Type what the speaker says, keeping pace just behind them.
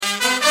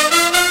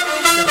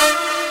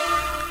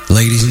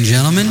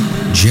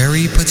gentlemen,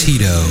 Geri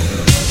Petito.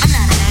 I'm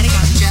not an addict,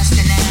 I'm just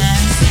an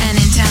ass. And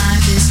in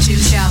time, this too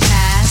shall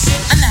pass.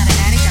 I'm not an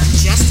addict, I'm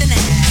just an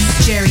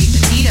ass. Geri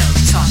Petito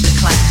taught the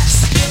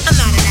class. I'm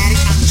not an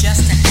addict, I'm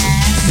just an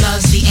ass.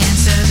 Loves the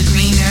answer, the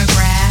greener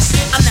grass.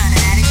 I'm not an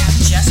addict, I'm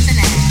just an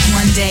ass.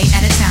 One day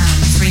at a time,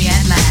 free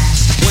at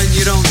last. When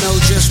you don't know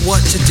just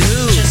what to do,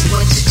 just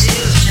what to do,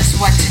 just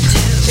what to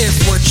do. If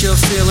what you're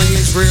feeling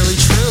is really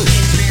true,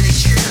 it's really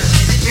true,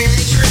 is it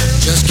really true?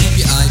 Just keep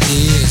your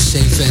ideas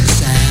safe and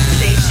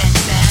sound. Safe and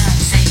sound,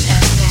 safe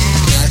and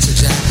sound. That's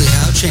exactly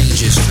how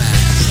change is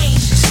found.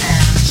 Change is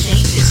found,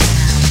 change is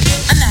found.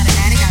 I'm not an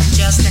addict, I'm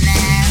just an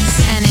ass.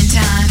 And in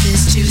time,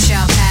 this too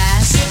shall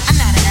pass. I'm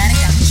not an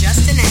addict, I'm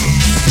just an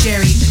ass.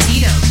 Geri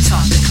Petito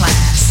taught the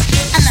class.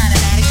 I'm not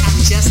an addict,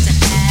 I'm just an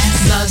ass.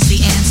 Loves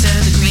the answer,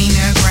 the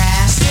greener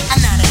grass.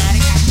 I'm not an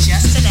addict, I'm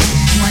just an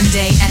ass. One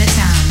day at a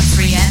time,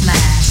 free at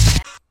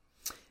last.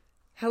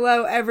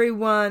 Hello,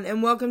 everyone,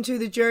 and welcome to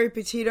the Geri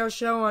Petito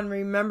Show on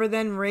Remember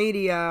Then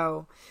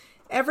Radio.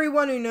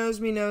 Everyone who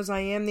knows me knows I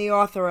am the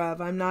author of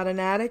I'm Not an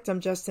Addict, I'm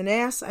Just an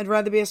Ass. I'd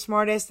rather be a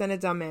smartass than a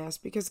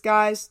dumbass. Because,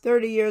 guys,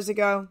 30 years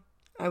ago,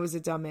 I was a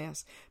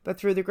dumbass. But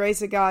through the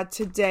grace of God,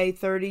 today,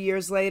 30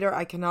 years later,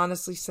 I can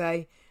honestly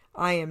say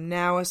I am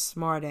now a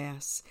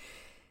smartass.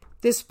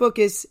 This book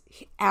is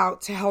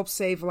out to help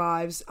save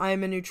lives. I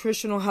am a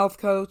nutritional health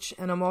coach,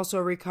 and I'm also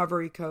a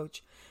recovery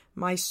coach.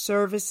 My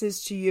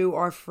services to you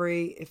are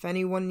free. If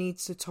anyone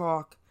needs to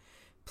talk,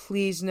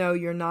 please know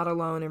you're not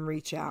alone and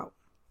reach out.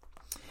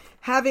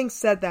 Having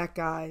said that,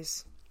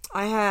 guys,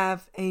 I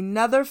have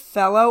another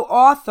fellow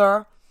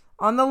author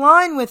on the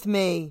line with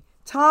me.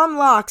 Tom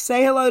Locke,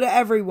 say hello to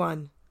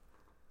everyone.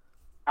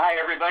 Hi,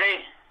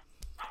 everybody.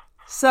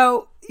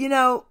 So,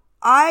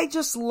 I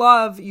just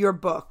love your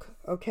book,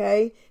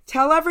 okay?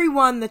 Tell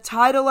everyone the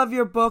title of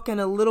your book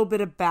and a little bit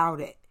about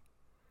it.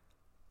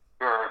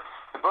 Sure.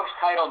 The book's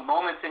titled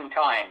Moments in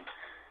Time,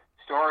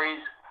 Stories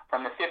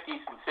from the 50s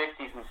and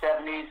 60s and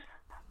 70s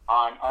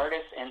on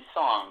artists and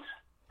songs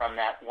from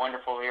that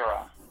wonderful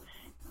era.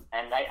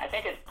 And I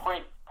think it's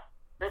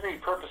really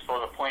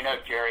purposeful to point out,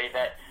 Geri,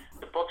 that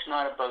the book's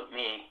not about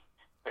me,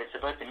 but it's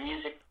about the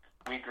music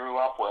we grew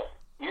up with.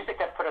 Music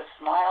that put a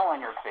smile on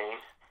your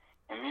face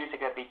and music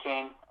that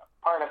became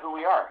part of who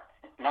we are.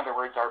 In other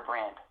words, our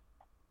brand.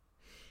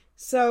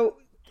 So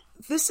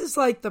this is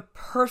like the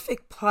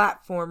perfect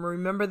platform,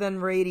 Remember Then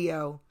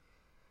Radio,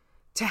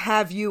 to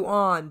have you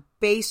on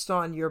based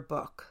on your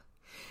book.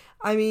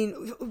 I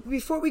mean,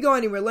 before we go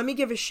anywhere, let me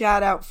give a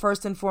shout out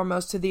first and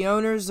foremost to the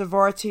owners of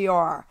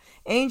RTR,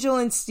 Angel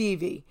and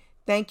Stevie.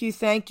 Thank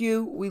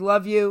you. We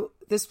love you.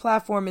 This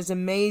platform is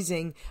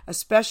amazing,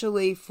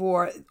 especially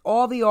for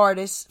all the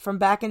artists from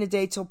back in the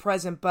day till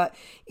present, but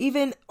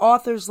even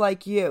authors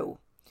like you.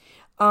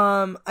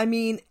 I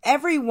mean,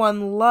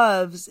 everyone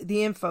loves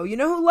the info. You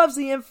know who loves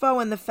the info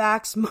and the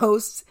facts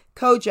most?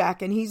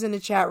 Kojak, and he's in the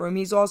chat room.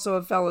 He's also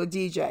a fellow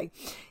DJ.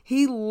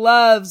 He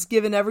loves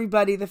giving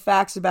everybody the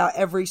facts about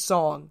every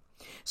song.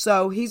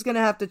 So he's going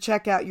to have to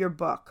check out your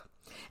book.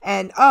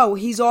 And,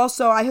 he's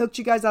also, I hooked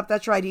you guys up.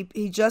 That's right.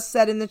 He just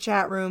said in the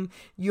chat room,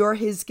 you're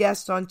his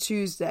guest on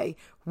Tuesday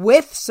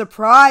with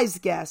surprise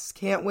guests.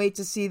 Can't wait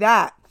to see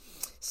that.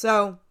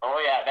 So.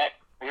 Oh, yeah,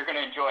 you're going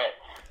to enjoy it.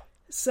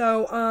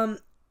 So,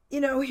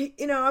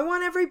 I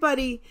want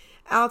everybody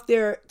out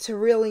there to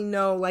really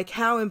know, like,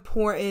 how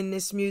important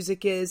this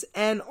music is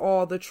and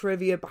all the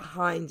trivia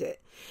behind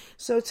it.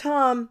 So,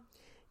 Tom,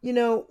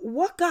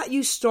 what got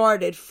you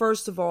started,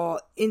 first of all,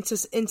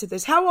 into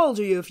this? How old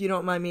are you, if you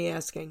don't mind me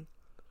asking?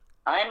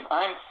 I'm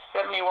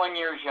 71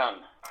 years young.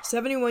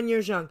 71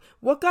 years young.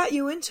 What got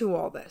you into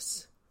all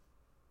this?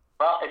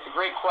 Well, it's a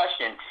great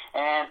question,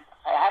 and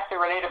I have to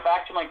relate it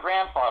back to my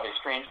grandfather,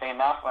 strangely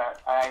enough.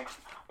 I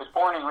was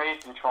born and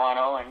raised in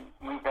Toronto and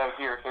moved out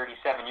here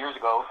 37 years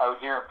ago, out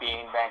here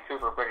being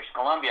Vancouver, British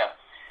Columbia.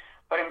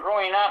 But in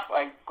growing up,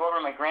 I go over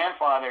to my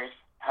grandfather's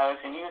house,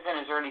 and he was in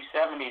his early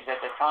 70s at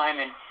the time,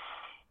 and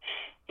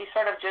he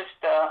sort of just,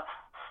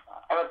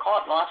 I would call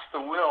it, lost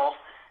the will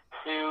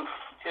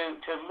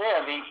to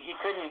live. He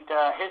couldn't,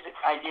 his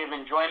idea of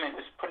enjoyment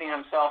was putting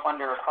himself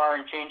under a car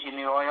and changing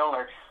the oil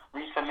or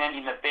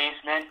re-cementing the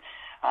basement.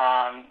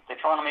 The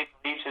Toronto Maple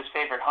Leafs, his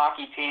favorite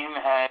hockey team,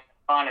 had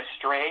gone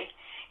astray.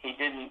 He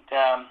didn't,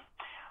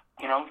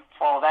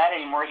 follow that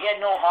anymore. He had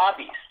no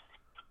hobbies.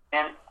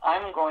 And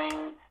I'm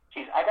going,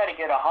 geez, I got to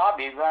get a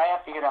hobby, but I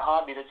have to get a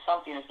hobby that's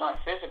something that's not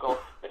physical,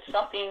 but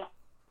something,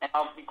 and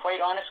I'll be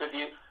quite honest with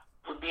you,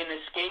 would be an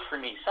escape for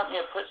me, something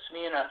that puts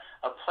me in a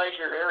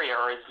pleasure area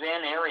or a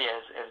zen area,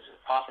 as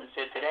often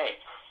said today.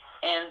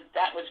 And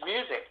that was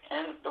music.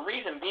 And the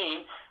reason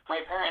being,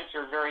 my parents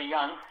are very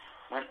young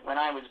when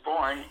I was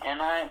born, and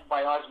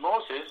by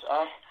osmosis,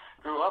 I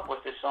grew up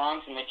with the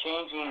songs and the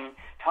changing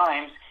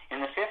times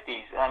in the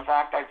 50s. In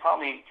fact, I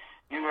probably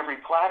knew every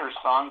Platters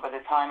song by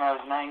the time I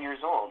was 9 years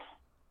old.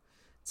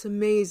 It's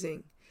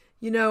amazing.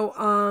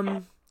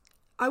 I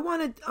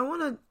want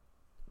to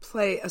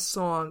play a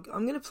song.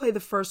 I'm going to play the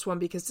first one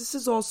because this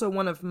is also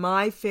one of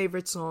my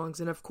favorite songs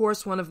and, of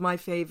course, one of my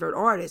favorite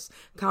artists,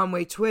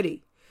 Conway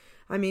Twitty.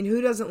 I mean,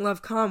 who doesn't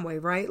love Conway,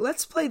 right?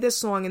 Let's play this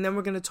song and then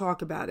we're going to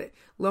talk about it.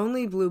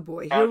 Lonely Blue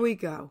Boy. Here we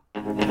go.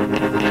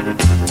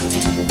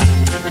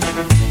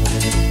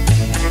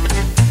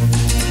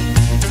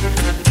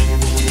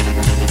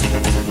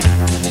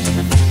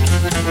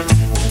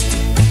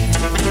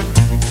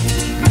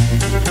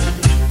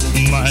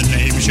 My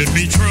name should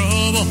be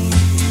trouble.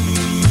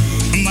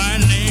 My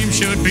name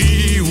should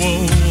be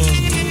woe.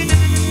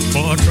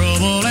 For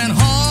trouble and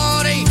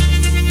heartache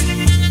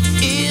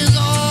is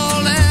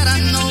all that I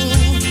know.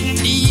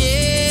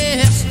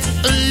 Yes,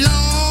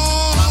 lonely,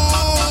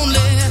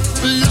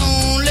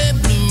 lonely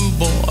blue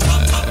boy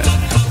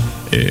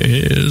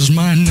is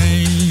my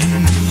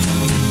name.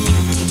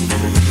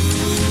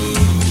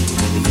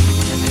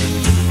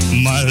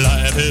 My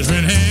life has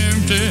been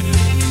empty.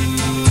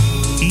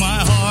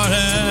 My heart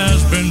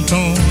has been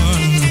torn.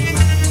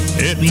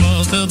 It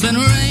must have been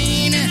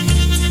raining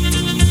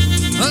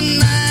the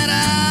night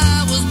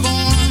I was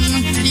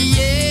born.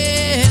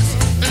 Yes,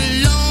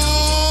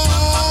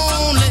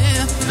 lonely,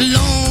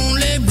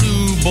 lonely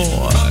blue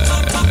boy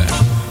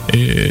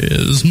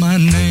is my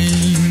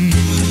name.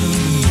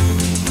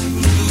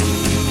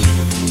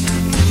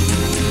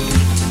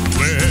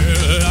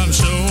 Well,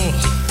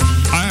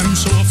 I'm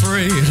so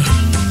afraid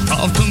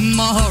of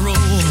tomorrow.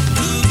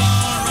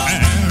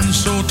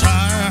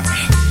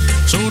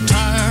 So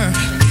tired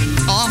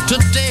of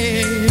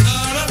today.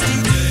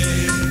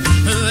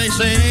 They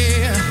say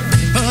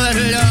that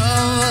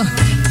love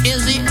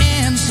is the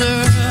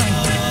answer,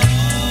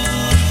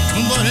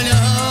 but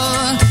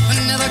love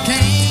never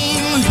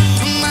came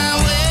my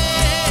way.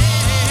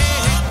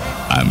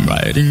 I'm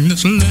writing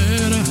this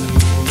letter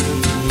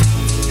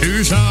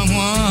to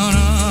someone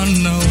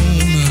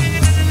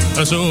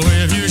unknown. So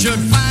if you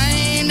should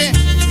find it,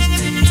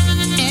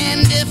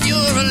 and if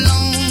you're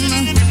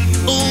alone,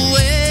 oh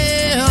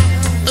well,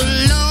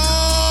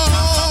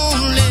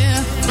 lonely,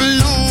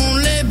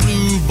 lonely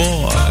blue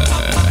boy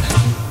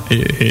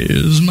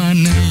is my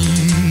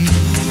name.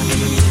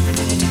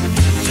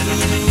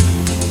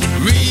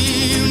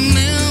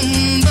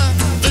 Remember,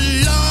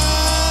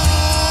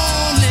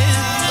 lonely,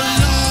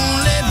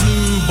 lonely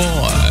blue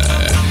boy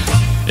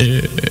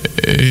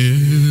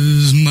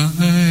is my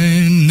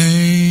name.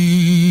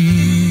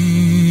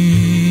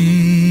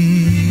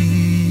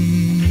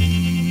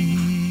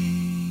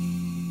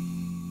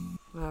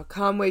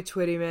 Conway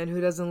Twitty, man,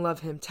 who doesn't love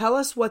him? Tell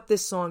us what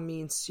this song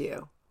means to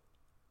you.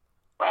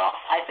 Well,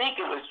 I think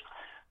it was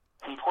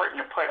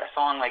important to put a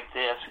song like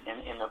this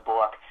in the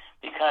book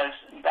because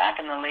back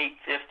in the late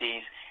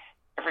 50s,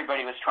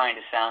 everybody was trying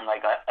to sound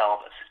like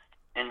Elvis.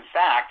 In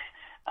fact,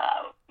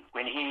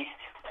 when he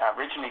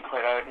originally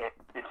put out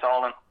It's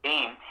All in the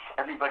Game,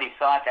 everybody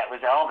thought that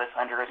was Elvis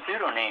under a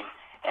pseudonym,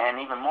 and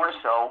even more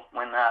so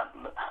when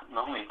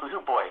Lonely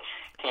Blue Boy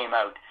came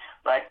out.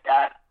 But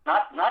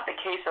not the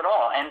case at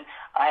all. And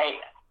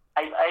I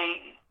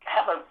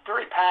have a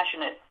very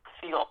passionate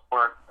feel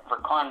for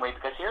Conway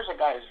because here's a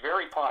guy who's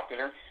very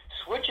popular,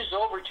 switches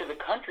over to the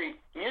country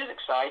music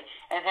side,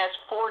 and has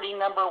 40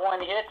 number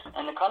one hits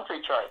on the country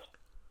charts,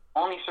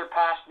 only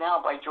surpassed now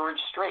by George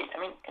Strait. I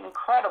mean, an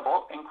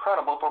incredible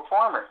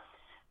performer.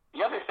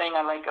 The other thing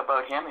I like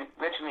about him,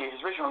 his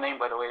original name,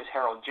 by the way, is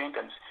Harold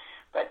Jenkins,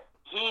 but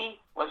he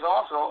was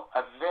also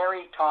a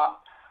very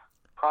top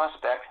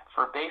prospect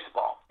for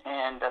baseball,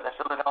 and the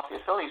Philadelphia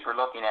Phillies were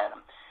looking at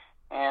him.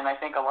 And I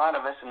think a lot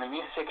of us in the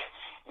music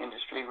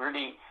industry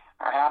really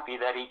are happy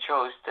that he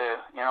chose to,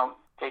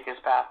 take his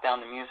path down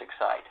the music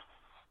side.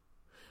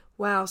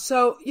 Wow.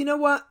 So, you know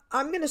what?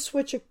 I'm going to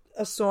switch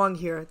a song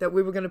here that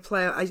we were going to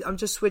play. I'm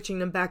just switching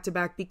them back to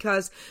back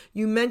because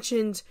you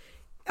mentioned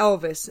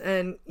Elvis.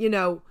 And,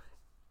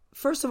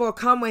 first of all,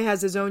 Conway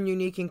has his own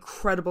unique,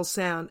 incredible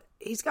sound.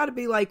 He's got to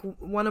be like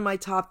one of my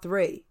top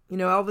three.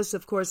 Elvis,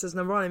 of course, is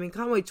number one. I mean,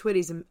 Conway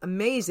Twitty's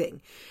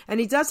amazing. And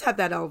he does have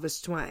that Elvis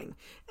twang.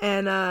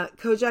 And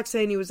Kojak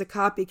saying he was a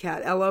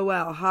copycat.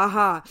 LOL. Ha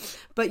ha.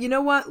 But you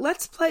know what?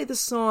 Let's play the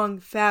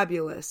song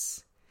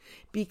Fabulous.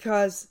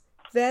 Because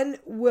then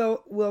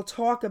we'll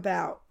talk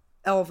about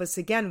Elvis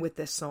again with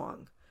this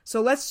song. So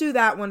let's do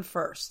that one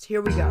first.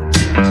 Here we go.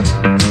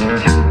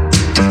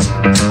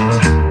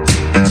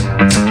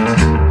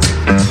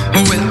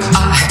 Well,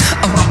 I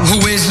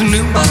always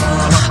knew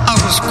I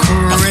was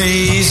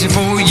crazy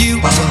for you.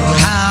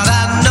 How'd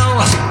I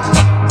know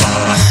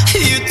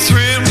you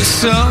thrill me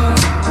so?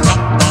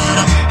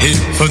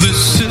 If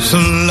this is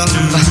love,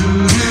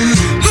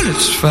 well,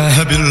 it's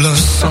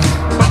fabulous.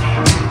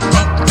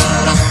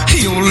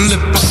 Your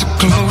lips are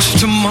close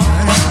to mine.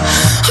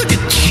 I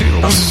get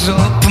chills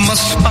up my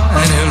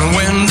spine, and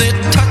when they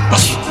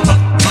touch,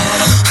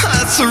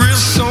 I thrill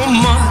so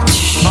much.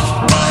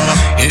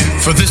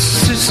 If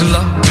this is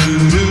love,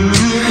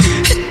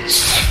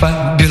 it's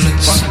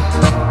fabulous.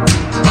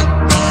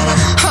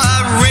 I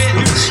read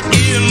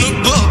in a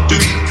book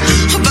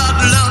about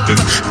love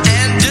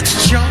and its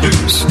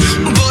charms,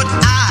 but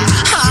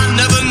I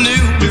never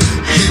knew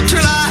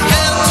till I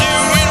held you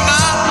in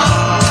my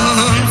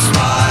arms.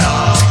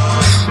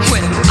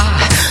 When I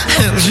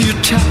held you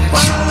tight,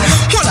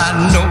 well, I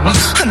know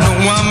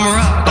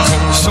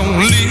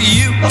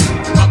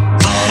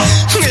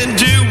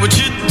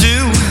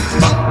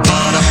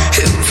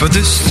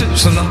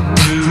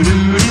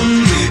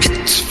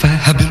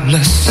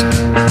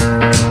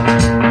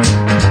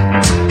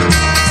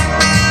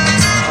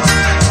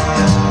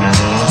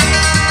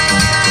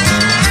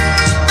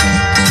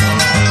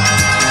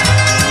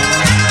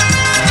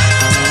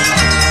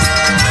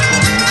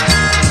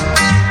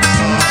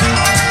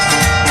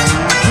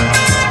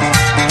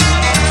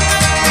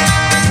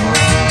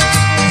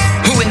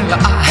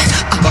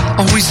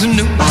always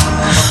knew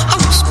I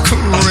was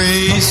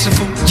crazy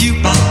for you.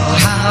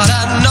 How'd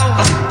I know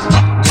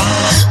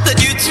that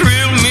you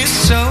thrill me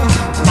so?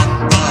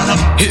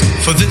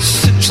 If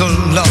this is a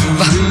love,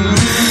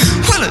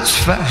 well, it's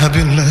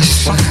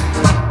fabulous.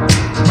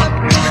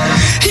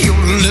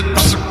 Your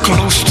lips are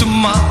close to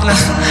mine.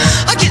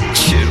 I get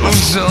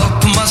chills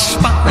up my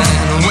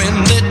spine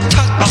when they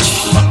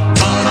touch.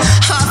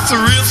 I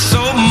thrill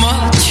so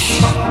much.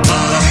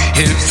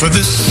 If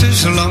this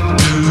is love,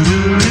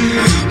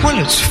 well,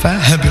 it's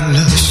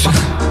fabulous.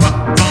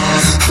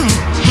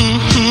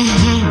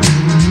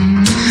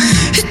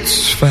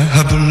 It's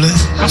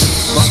fabulous.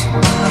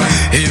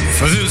 If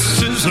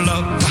this is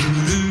love,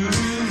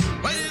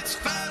 well, it's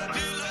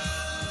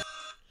fabulous.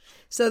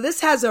 So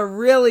this has a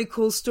really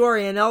cool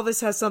story, and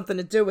Elvis has something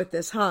to do with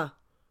this, huh?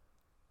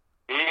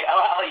 Yeah,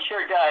 well, he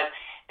sure does.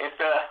 If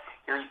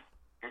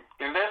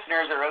your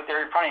listeners are out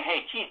there probably,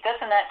 hey, geez,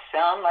 doesn't that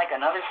sound like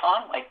another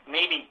song? Like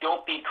maybe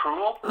Don't Be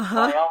Cruel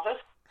by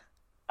Elvis?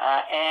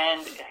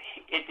 And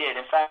it did.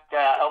 In fact,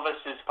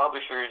 Elvis's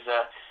publishers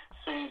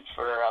sued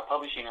for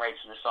publishing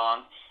rights to the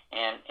song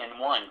and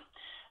won.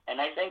 And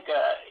I think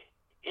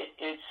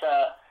it's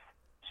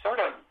sort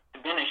of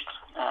diminished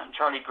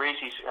Charlie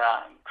Gracie's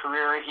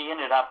career. He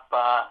ended up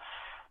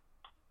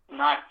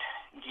not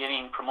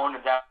getting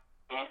promoted that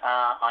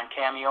on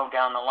Cameo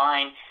down the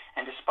line,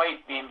 and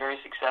despite being very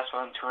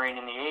successful in touring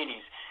in the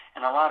 80s.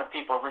 And a lot of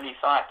people really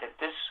thought that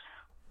this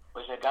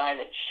was a guy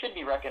that should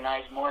be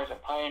recognized more as a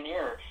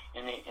pioneer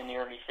in the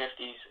early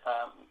 50s,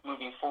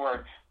 moving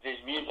forward with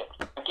his music.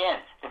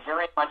 Again, it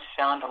very much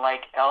sounded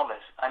like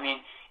Elvis. I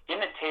mean,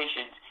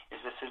 imitations is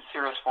the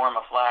sincerest form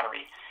of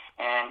flattery.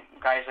 And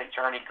guys like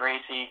Charlie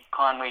Gracie,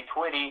 Conway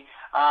Twitty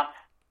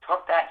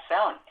took that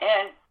sound,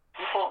 and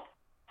people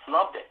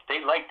loved it.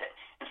 They liked it.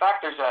 In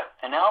fact, there's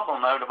an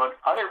album out about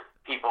other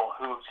people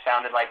who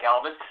sounded like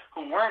Elvis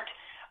who weren't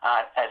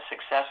as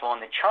successful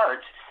in the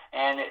charts.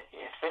 And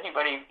if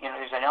anybody,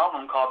 there's an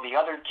album called The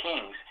Other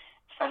Kings,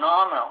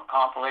 phenomenal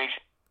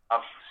compilation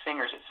of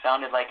singers that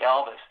sounded like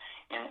Elvis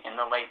in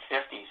the late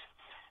 50s.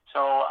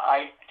 So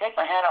I take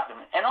my hat off to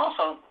them. And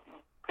also,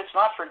 let's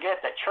not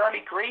forget that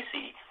Charlie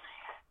Gracie,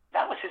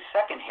 that was his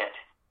second hit.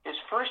 His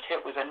first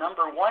hit was a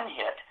number one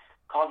hit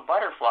called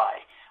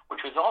Butterfly,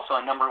 which was also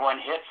a number one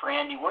hit for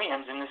Andy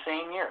Williams in the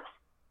same year.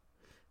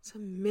 It's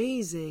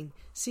amazing.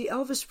 See,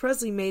 Elvis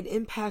Presley made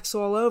impacts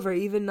all over,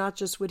 even not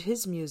just with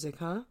his music,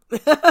 huh?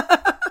 Yeah.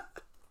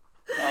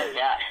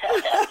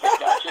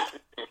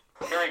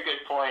 Very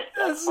good point.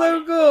 That's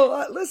so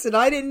cool. Listen,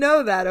 I didn't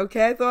know that,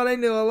 okay? I thought I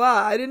knew a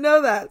lot. I didn't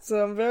know that,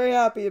 so I'm very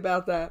happy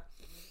about that.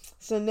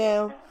 So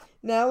now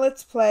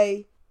let's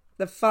play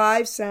the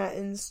 5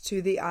 Satins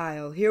to the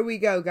Aisle. Here we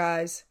go,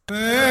 guys.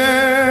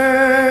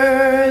 First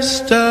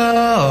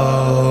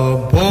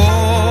a boy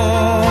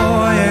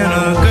and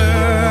a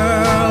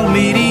girl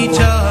meet each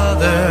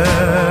other.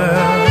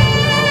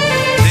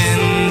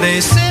 Then they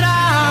sit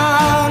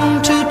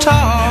down to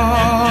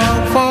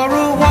talk for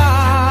a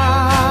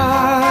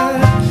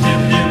while.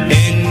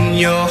 In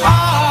your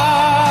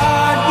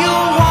heart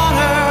you'll want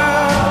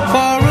her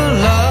for a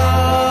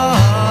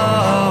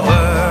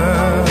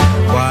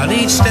lover, while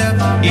each step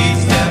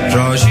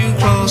draws you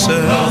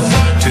closer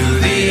to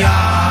the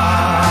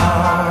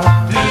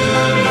aisle.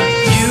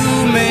 You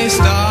may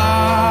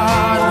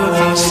start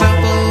with a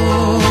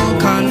simple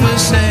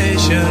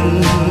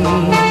conversation,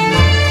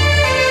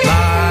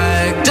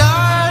 like,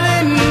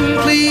 darling,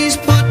 please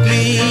put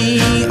me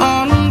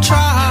on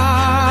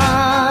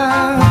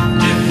trial.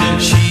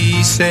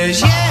 She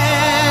says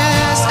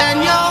yes,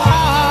 and your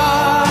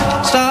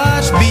heart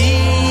starts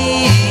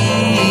beating,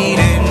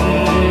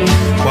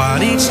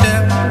 while each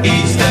step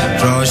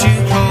draws you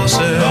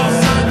closer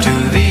to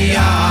the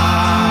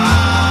aisle.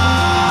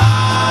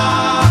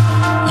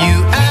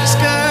 You ask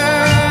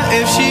her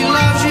if she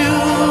loves you,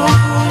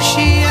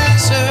 she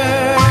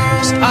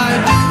answers, I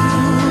do.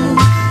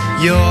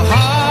 Your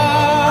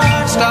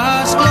heart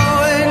starts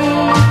glowing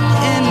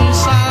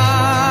inside,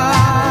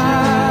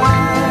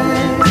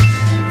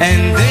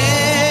 and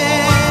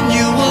then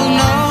you will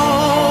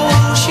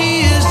know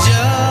she is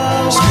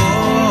just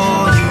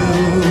for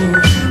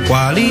you,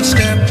 while each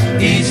step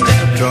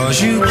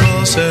draws you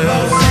closer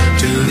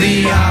to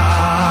the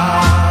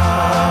aisle.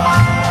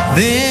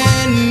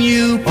 Then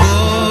you put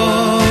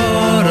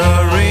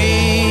a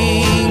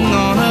ring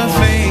on her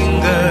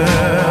finger,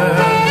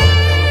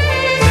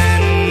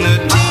 then the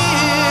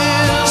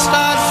tears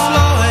start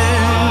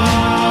flowing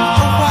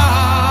a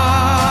while.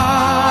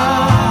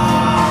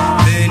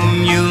 Then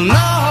you'll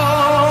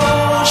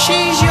know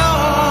she's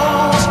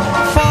yours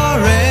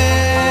forever,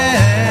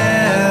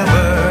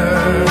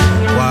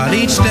 while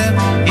each step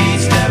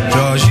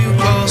draws you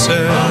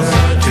closer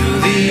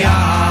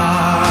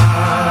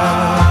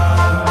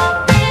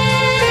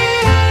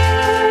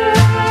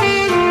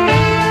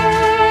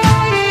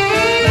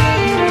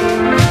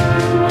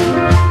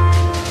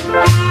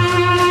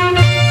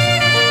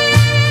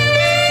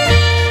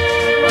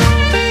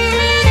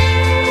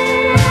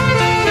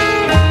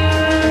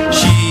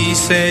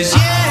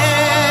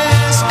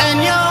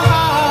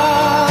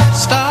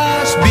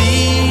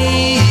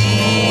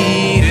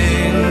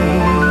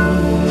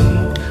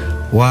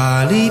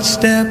while each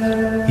step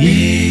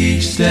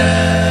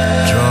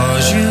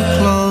draws you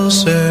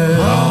closer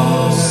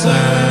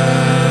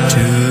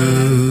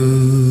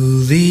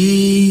to the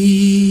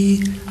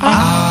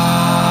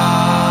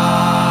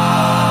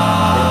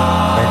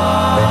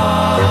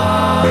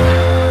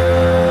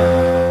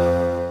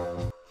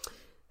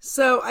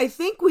So I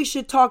think we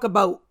should talk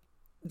about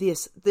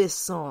this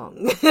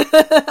song.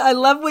 I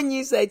love when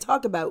you say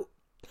talk about.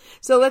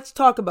 So let's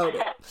talk about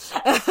it.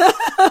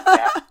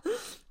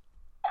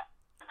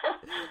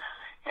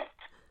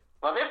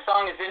 Well, this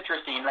song is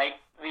interesting. Like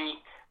the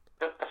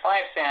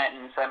Five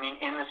Santons, I mean,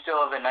 In the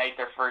Still of the Night,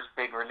 their first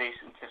big release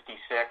in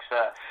 '56,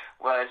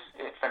 was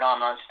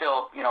phenomenal. It's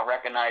still,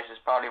 recognized as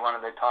probably one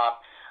of the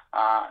top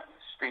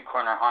street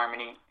corner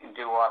harmony and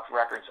doo-wop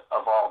records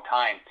of all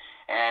time.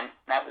 And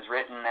that was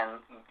written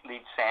and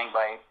lead sang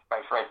by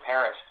Fred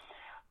Parris.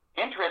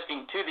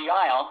 Interesting, To the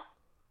Isle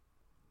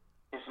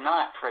is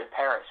not Fred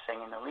Parris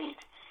singing the lead.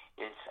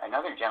 It's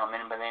another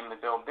gentleman by the name of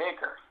Bill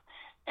Baker.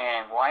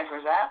 And why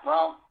was that?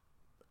 Well,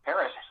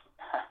 Parris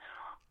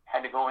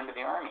had to go into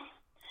the Army.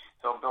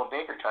 So Bill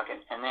Baker took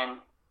it. And then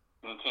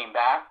when he came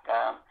back,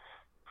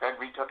 Fred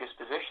retook his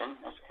position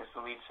as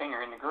the lead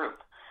singer in the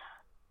group.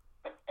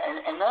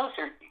 And those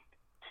are,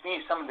 to me,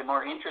 some of the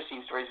more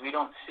interesting stories we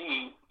don't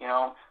see,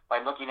 by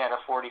looking at a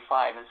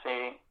 45 and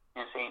saying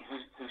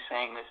who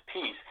sang this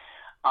piece.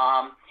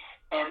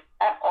 And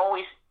that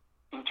always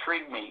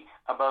intrigued me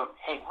about,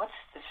 hey, what's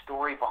the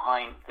story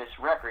behind this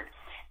record?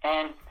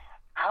 And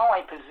how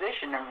I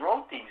positioned and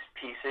wrote these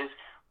pieces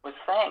was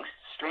thanks,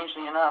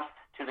 strangely enough,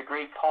 to the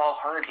great Paul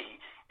Harvey.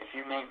 If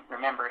you may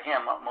remember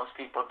him, most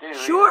people do.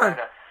 Sure. He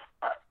was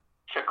at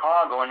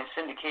Chicago in a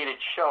syndicated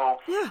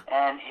show. Yeah.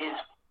 And his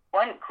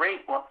one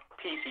great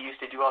piece he used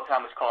to do all the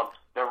time was called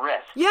The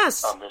Rest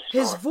Yes, of the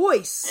Story. his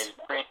voice. His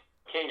great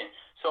cadence.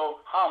 So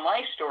how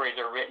my stories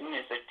are written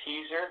is a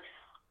teaser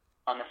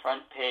on the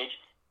front page.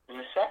 In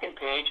the second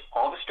page,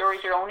 all the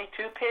stories are only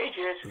 2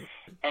 pages,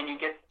 and you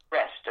get the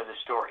rest of the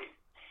story.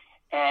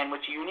 And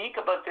what's unique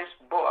about this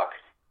book,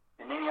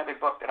 and any other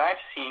book that I've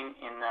seen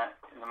in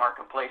the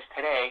marketplace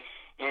today,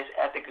 is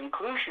at the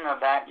conclusion of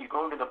that, you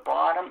go to the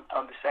bottom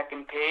of the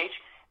second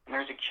page, and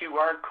there's a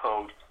QR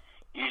code.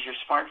 Use your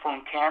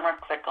smartphone camera,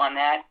 click on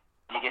that,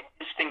 and you get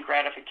instant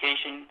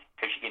gratification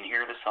because you can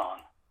hear the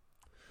song.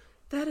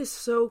 That is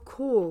so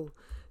cool.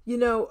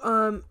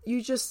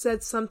 You just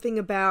said something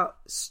about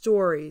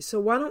story. So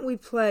why don't we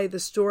play The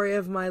Story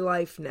of My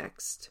Life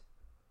next?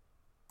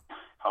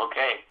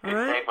 Okay, good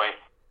right. segue.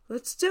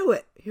 Let's do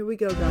it. Here we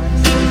go,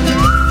 guys.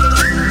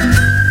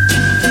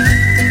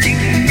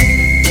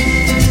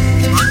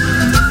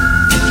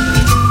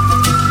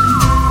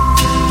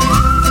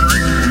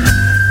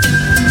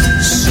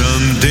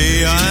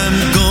 Someday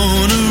I'm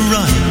gonna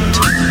write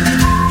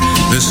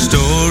the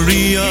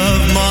story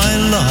of my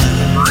life.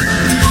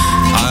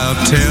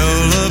 I'll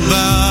tell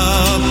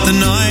about the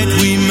night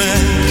we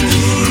met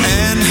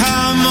and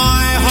how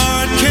my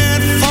heart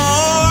can't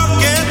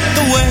forget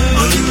the way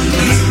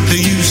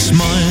you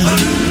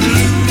smiled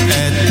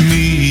at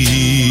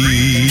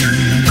me.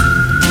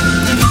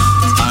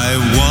 I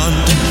want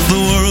the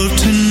world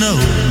to know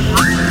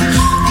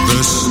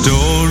the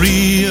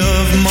story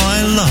of my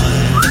life.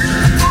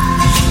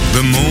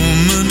 The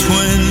moment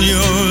when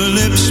your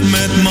lips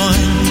met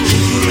mine,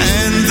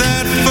 and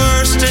that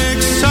first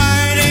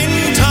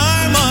exciting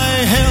time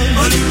I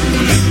held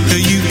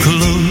you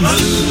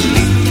close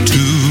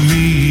to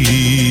me.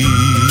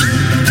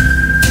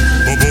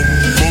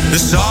 The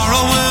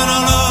sorrow when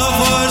our love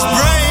was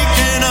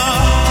breaking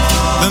up,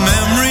 the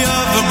memory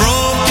of a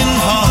broken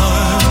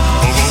heart,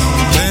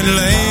 then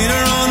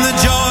later on the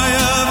joy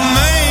of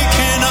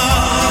making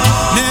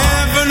up,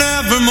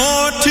 never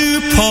more to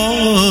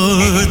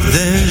part.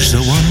 There's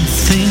one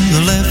thing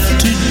left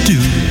to do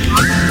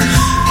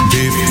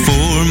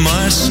before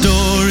my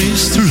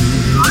story's through.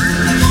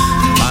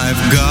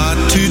 I've got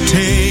to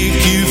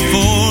take you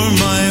for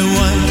my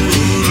wife,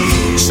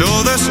 so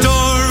the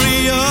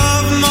story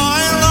of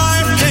my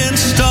life can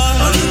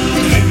start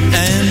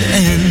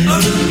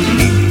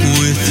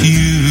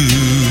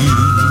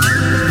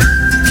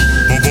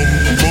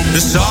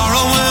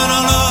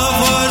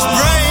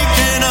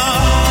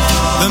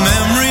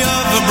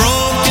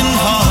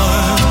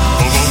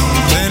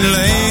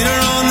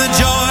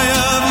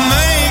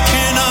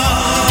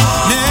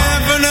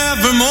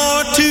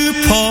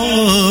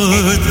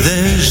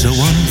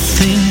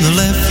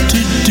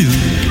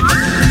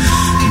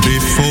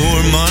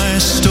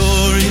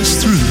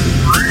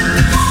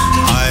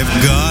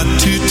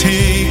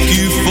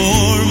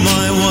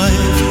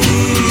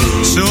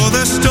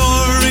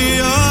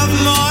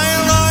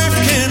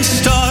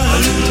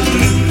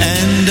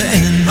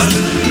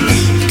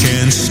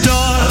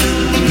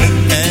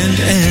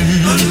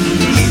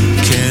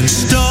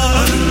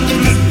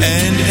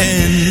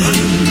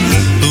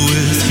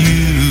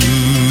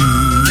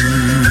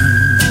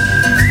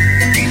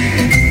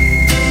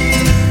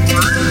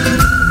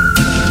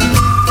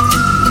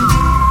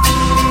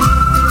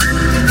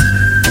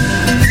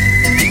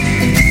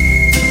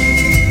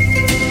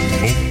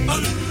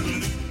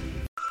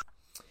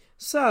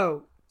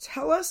So,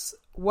 tell us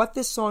what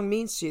this song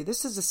means to you.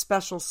 This is a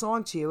special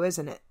song to you,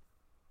 isn't it?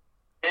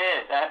 It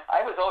is.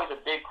 I was always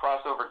a big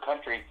crossover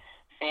country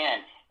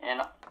fan, and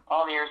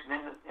all the years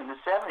in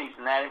the 70s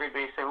and that,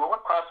 everybody said, well,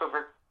 what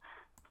crossover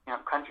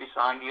country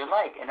song do you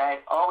like? And I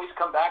always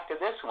come back to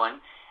this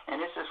one, and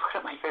this is one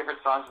of my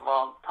favorite songs of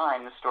all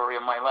time, The Story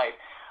of My Life.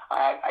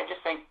 I just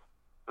think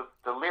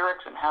the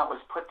lyrics and how it was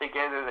put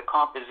together, the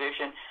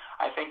composition,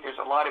 I think there's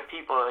a lot of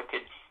people that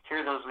could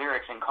hear those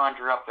lyrics and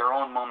conjure up their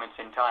own moments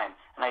in time,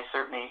 and I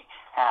certainly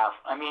have.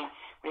 I mean,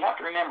 we have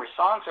to remember,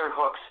 songs are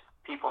hooks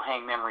people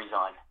hang memories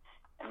on,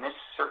 and this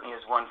certainly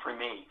is one for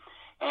me.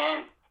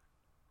 And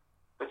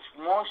what's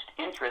most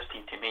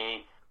interesting to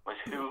me was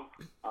who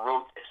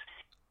wrote this.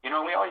 We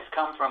always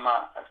come from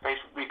a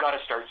place, we got to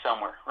start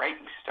somewhere, right?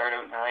 We start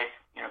out in life,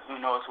 who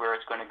knows where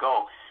it's going to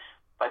go.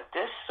 But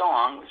this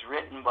song was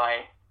written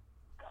by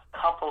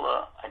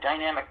a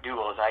dynamic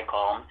duo, as I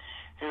call them,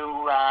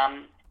 who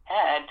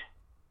had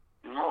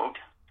and wrote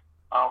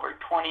over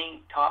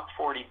 20 top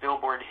 40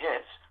 Billboard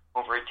hits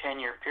over a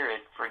 10-year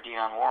period for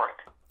Dionne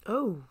Warwick.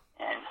 Oh.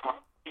 And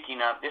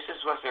speaking of, this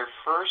was their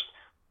first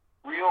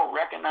real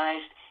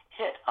recognized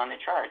hit on the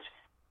charts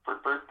for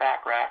Burt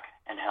Bacharach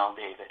and Hal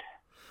David.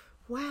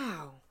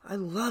 Wow, I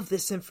love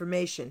this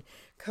information.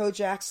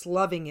 Kojak's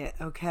loving it,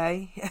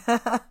 okay?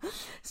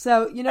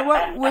 So, you know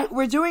what?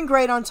 We're doing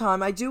great on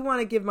time. I do want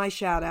to give my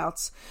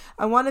shout-outs.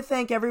 I want to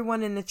thank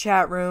everyone in the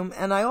chat room,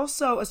 and I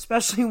also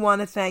especially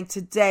want to thank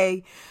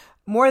today,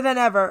 more than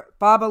ever,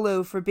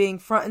 Babalu for being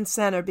front and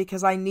center,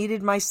 because I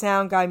needed my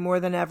sound guy more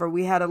than ever.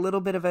 We had a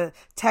little bit of a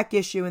tech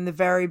issue in the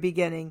very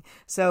beginning.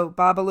 So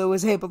Babalu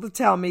was able to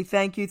tell me,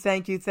 thank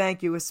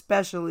you,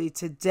 especially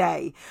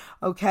today.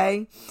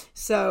 Okay?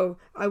 So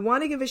I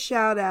want to give a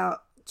shout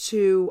out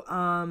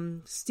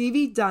to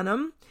Stevie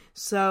Dunham.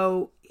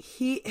 So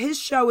his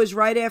show is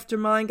right after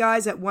mine,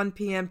 guys, at 1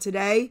 p.m.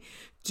 today.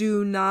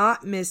 Do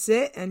not miss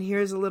it. And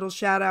here's a little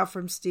shout out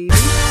from Stevie.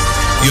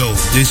 Yo,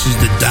 this is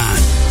the Don.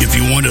 If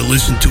you want to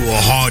listen to a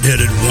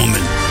hard-headed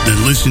woman,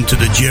 then listen to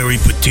the Geri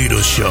Petito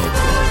Show,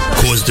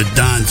 cause the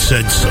Don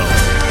said so.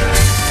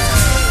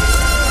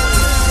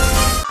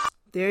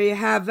 There you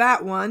have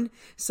that one.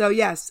 So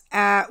yes,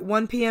 at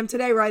 1 p.m.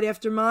 today, right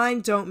after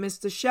mine, don't miss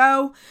the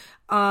show.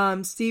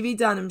 Stevie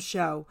Dunham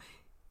Show.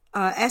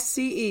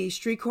 SCE,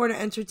 Street Corner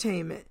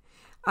Entertainment.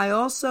 I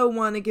also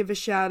want to give a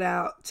shout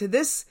out to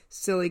this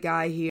silly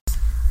guy here.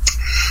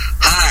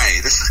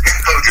 Hi, this is Ken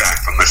Kojak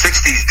from the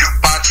 60s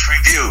Jukebox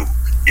Review.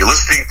 You're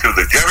listening to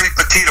the Geri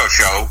Petito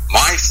Show,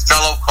 my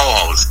fellow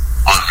co-host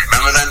on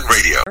Remember Then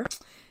Radio.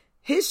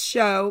 His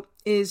show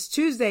is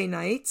Tuesday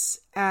nights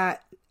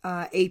at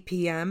 8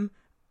 p.m.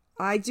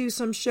 I do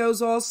some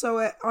shows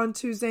also on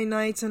Tuesday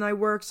nights, and I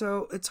work,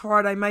 so it's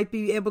hard. I might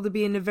be able to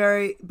be in the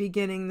very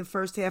beginning, the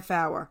first half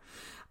hour.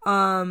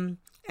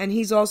 And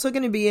he's also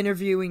going to be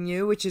interviewing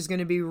you, which is going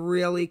to be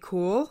really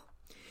cool.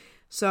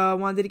 So I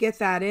wanted to get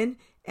that in.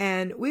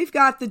 And we've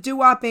got the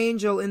Doo-Wop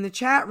Angel in the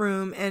chat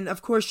room. And,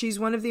 of course, she's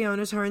one of the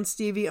owners. Her and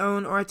Stevie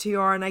own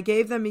RTR. And I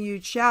gave them a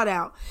huge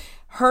shout-out.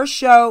 Her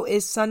show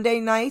is Sunday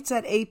nights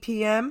at 8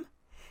 p.m.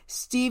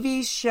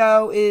 Stevie's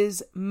show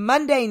is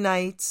Monday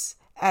nights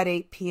at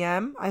 8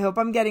 p.m. I hope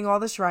I'm getting all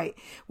this right.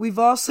 We've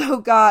also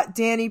got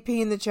Danny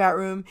P in the chat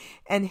room,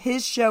 and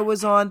his show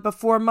was on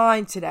before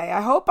mine today.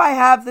 I hope I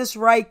have this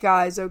right,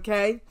 guys,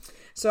 okay?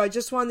 So I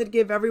just wanted to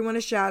give everyone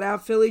a shout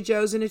out. Philly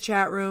Joe's in the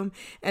chat room,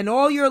 and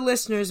all your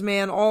listeners,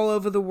 man, all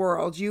over the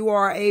world. You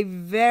are a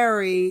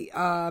very,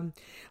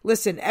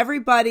 listen,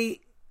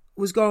 everybody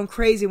was going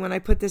crazy when I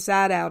put this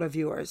ad out of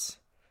yours.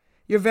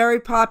 You're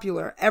very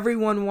popular.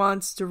 Everyone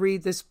wants to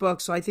read this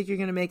book, so I think you're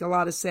going to make a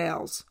lot of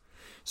sales.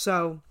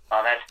 So,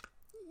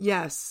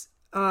 yes.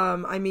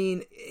 I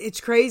mean, it's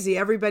crazy.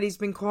 Everybody's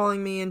been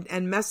calling me and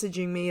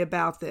messaging me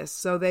about this.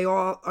 So they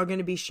all are going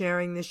to be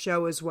sharing this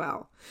show as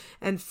well.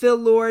 And Phil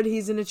Lord,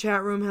 he's in the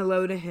chat room.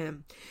 Hello to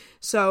him.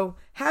 So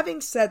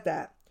having said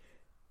that,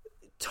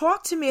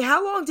 talk to me.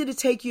 How long did it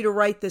take you to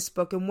write this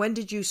book, and when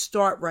did you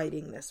start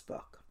writing this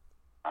book?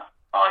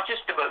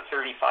 Just about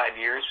 35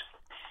 years.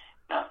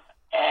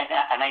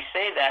 And I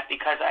say that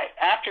because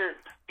after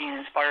being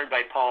inspired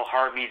by Paul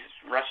Harvey's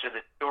rest of the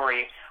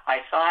story, I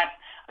thought,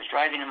 I was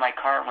driving in my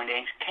car one day,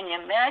 and can you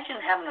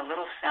imagine having a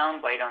little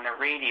soundbite on the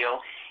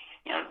radio,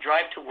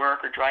 drive to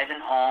work or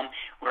driving home,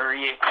 where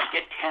you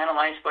get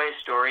tantalized by a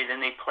story, then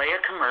they play a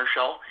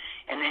commercial,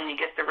 and then you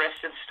get the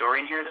rest of the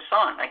story and hear the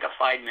song, like a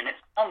 5-minute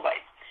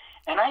soundbite.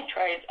 And I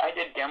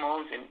did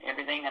demos and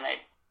everything, and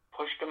I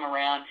pushed them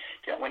around.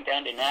 Went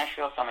down to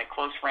Nashville, saw my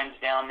close friends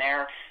down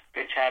there,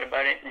 good chat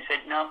about it, and they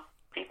said, no,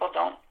 people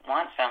don't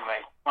want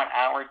soundbites. They want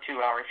hour,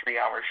 2-hour,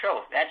 3-hour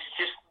shows. That's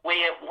just the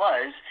way it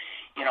was,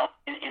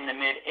 in the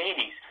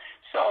mid-'80s.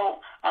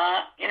 So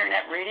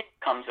internet radio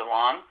comes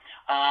along.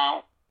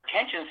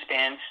 Attention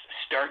spans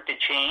start to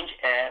change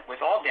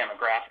with all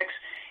demographics,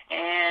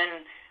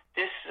 and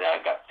this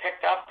got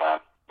picked up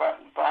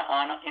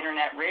on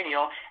internet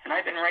radio, and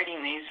I've been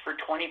writing these for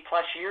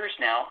 20-plus years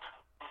now,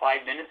 a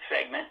 5-minute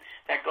segment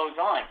that goes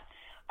on.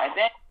 I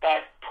then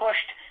got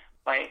pushed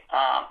by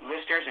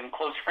listeners and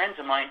close friends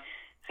of mine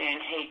saying,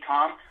 "Hey,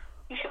 Tom,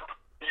 you should put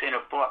this in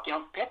a book.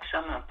 Pick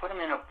some and put them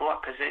in a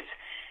book because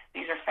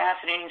these are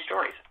fascinating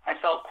stories." I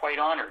felt quite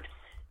honored.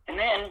 And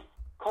then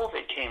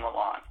COVID came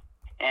along,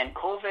 and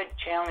COVID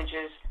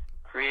challenges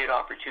create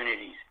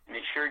opportunities, and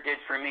it sure did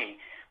for me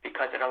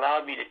because it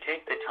allowed me to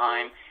take the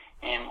time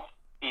and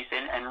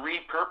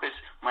repurpose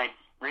my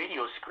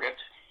radio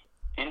scripts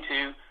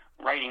into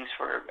writings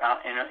for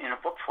in a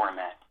book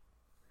format.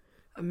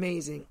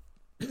 Amazing.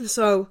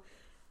 So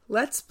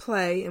let's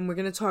play, and we're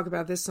going to talk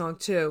about this song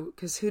too,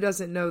 because who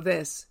doesn't know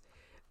this?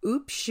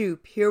 Oop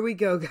Shoop. Here we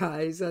go,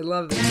 guys. I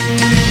love this.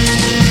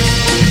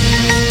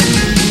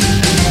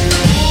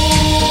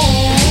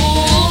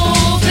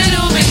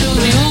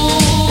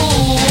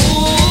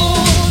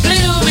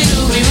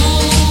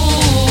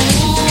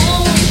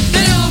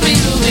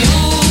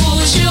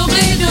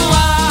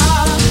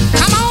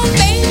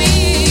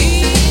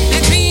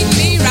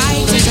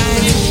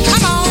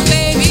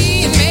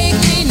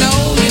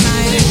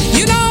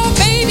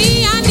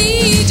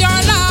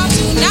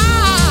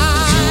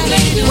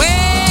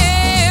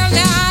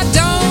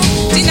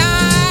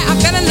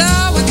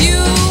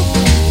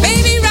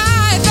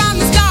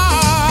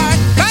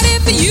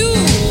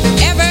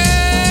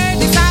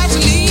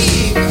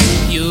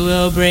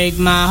 Break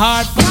my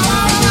heart. Come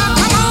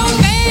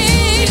on,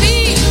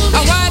 baby.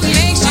 What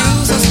makes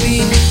you so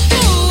sweet?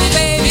 Ooh,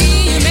 baby,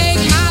 you make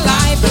my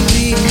life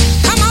complete.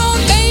 Come on,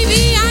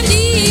 baby, I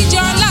need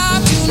your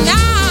love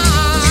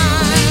tonight.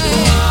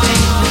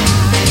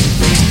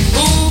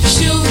 Oop,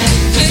 shoot,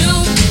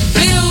 fiddle,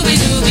 fiddle,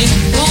 be-dooby.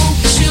 Oop,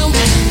 shoot,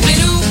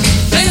 fiddle,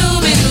 fiddle,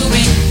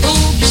 be-dooby.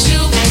 Oop,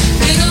 shoot,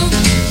 fiddle,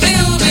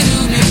 fiddle,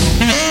 be-dooby.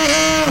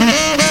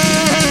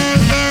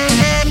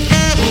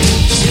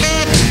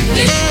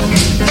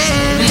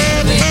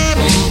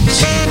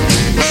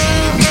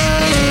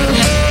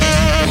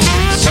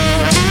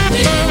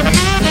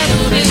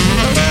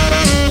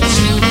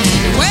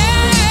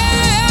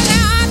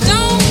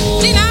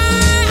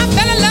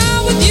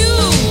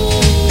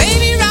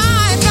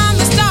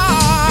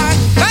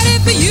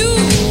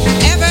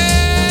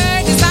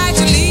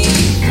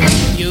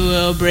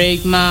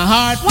 Break my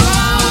heart. Whoa,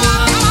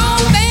 come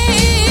on,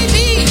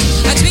 baby.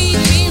 Treat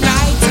me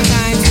right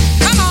sometimes.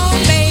 Come on,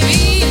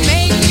 baby.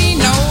 Make me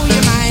know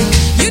you're mine.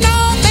 You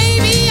know,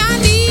 baby, I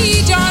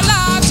need your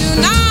love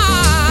tonight.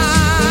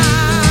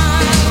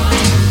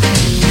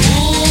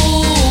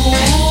 Ooh,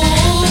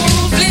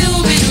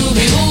 fiddle be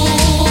dooby, ooh,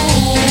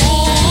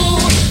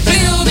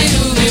 fiddle be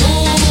dooby,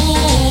 ooh,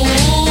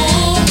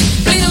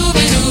 fiddle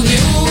be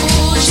dooby,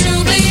 ooh,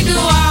 shooby doo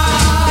ah.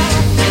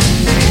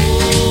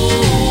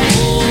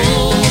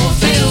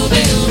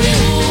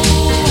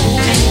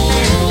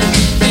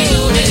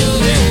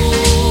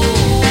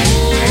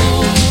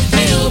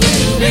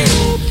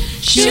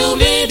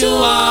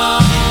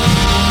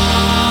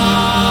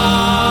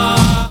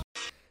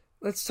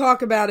 Let's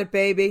talk about it,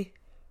 baby.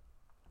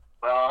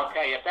 Well, I'll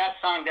tell you, if that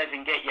song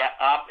doesn't get you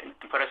up and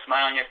put a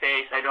smile on your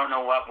face, I don't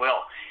know what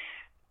will.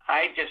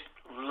 I just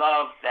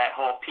love that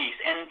whole piece.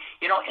 And,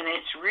 and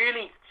it's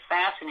really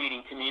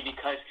fascinating to me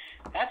because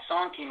that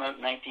song came out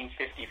in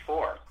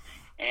 1954.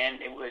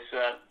 And it was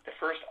the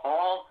first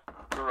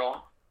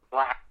all-girl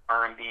black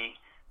R&B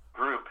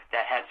group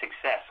that had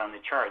success on the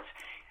charts.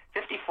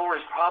 54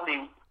 is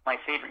probably my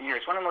favorite year.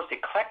 It's one of the most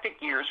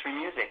eclectic years for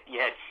music.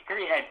 You had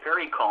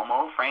Perry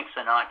Como, Frank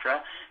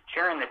Sinatra,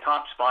 sharing the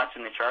top spots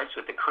in the charts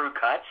with the Crew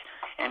Cuts,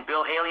 and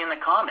Bill Haley and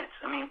the Comets.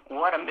 I mean,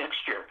 what a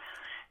mixture.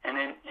 And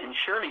then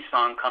Shirley's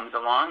song comes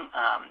along.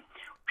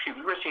 She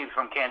was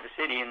from Kansas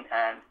City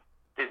and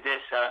did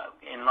this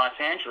in Los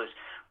Angeles.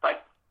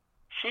 But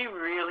she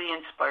really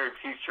inspired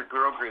future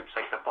girl groups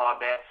like the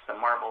Bobettes, the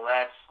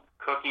Marvelettes,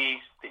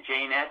 Cookies, the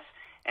Janettes,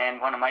 and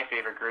one of my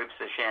favorite groups,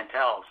 the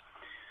Chantels.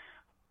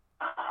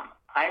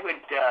 I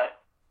would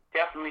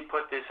definitely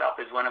put this up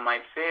as one of my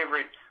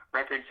favorite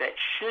records that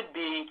should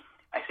be,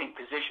 I think,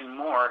 positioned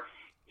more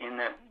in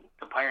the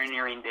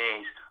pioneering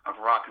days of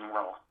rock and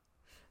roll.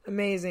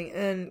 Amazing.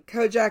 And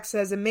Kojak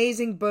says,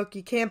 amazing book.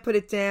 You can't put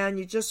it down.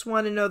 You just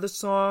want to know the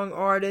song,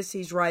 artist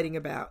he's writing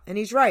about. And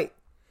he's right.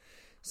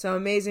 So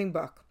amazing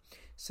book.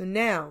 So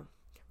now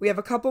we have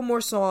a couple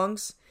more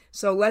songs.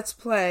 So let's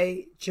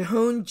play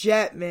Joan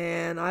Jett,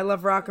 man. I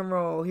love rock and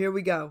roll. Here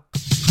we go.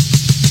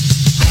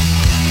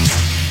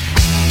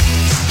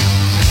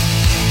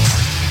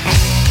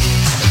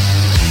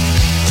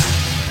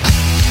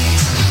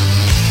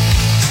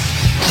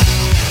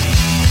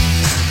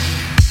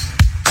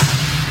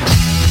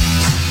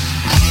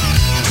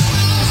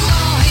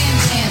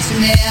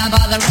 There by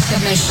the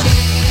record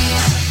machine,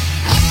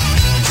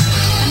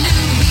 I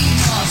knew he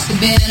must have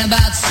been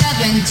about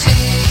 17.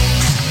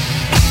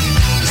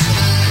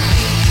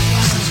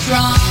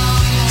 Strong,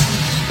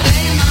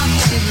 playing my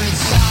favorite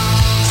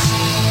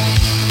song,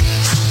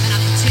 and I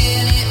could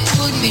tell it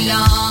would be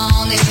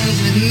long that he was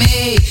with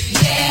me,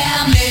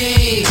 yeah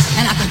me.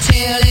 And I could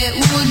tell it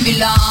would be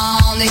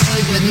long that he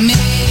was with me,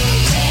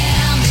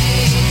 yeah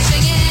me.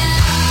 Singing.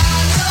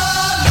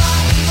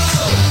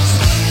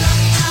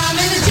 I'm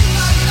in the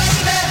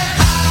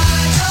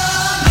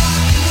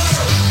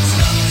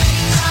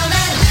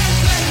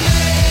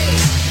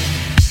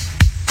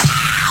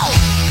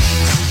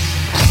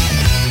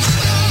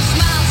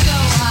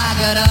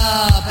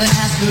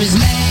his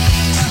name.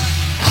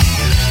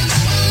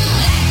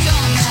 That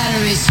don't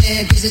matter his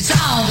head, 'cause it's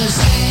all the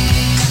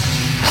same.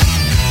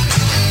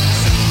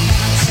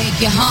 I'll take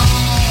you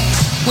home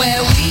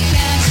where we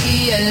can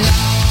be alone.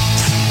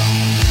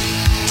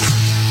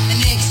 And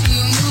next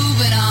we're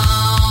moving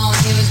on.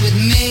 He was with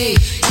me,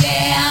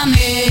 yeah,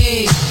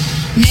 me.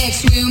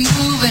 Next we're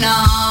moving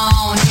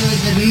on. He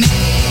was with me,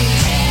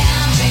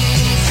 yeah, me.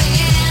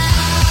 Singing,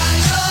 I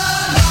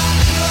love rock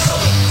and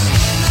roll.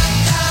 Spend my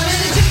time in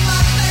the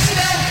jukebox,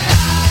 baby.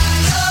 I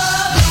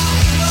love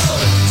rock and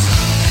roll.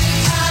 Spend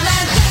time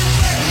and dance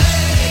with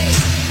me.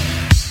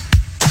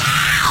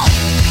 Ow!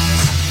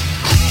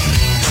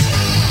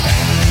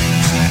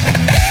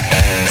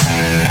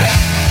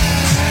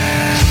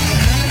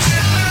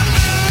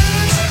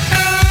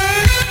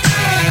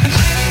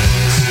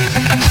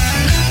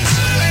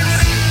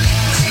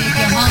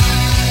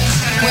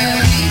 Where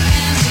we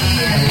can be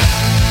alone.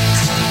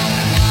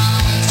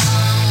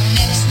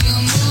 Next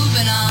we're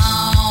moving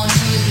on.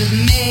 Who's with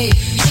me?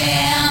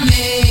 Yeah,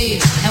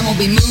 me. And we'll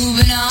be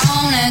moving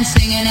on and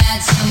singing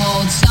that same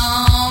old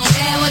song.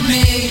 Yeah, with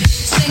me.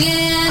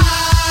 Singing,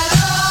 I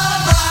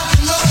love rock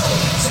and roll.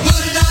 So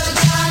put another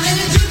dime in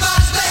the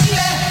jukebox, baby.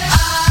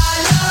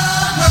 I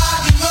love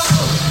rock and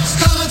roll. So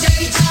come and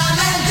take your time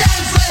and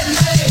dance with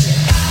me.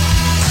 I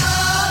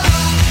love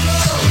rock and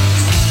roll.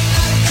 So put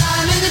another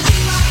dime in the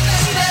jukebox,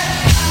 baby.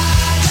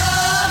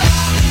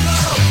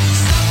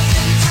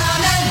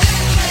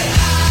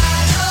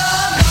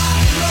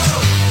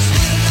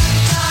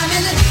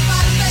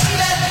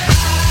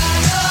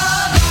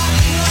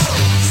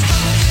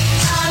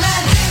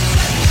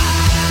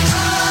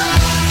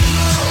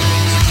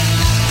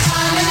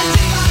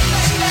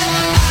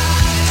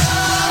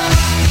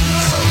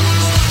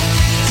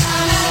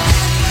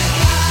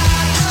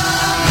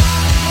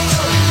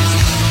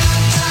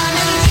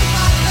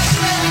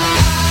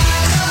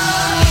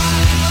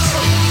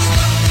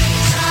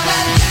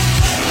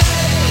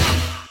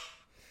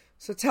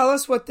 So tell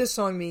us what this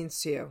song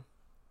means to you.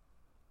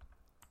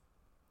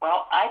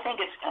 Well, I think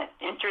it's an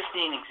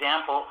interesting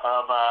example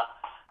of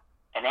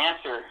an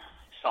answer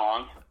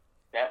song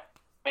that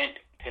went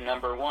to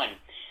number one.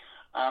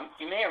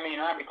 You may or may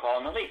not recall,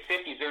 in the late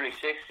 50s, early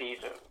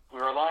 60s, we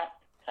were a lot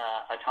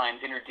of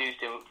times introduced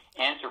to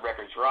answer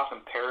records. Were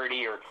often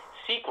parody or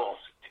sequels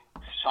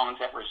to songs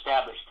that were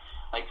established.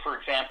 Like, for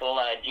example,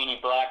 Jeannie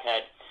Black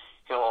had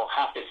He'll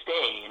Have to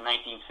Stay in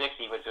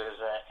 1960, which was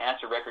an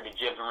answer record to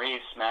Jim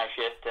Reeves' smash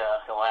hit,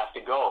 He'll Have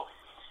to Go.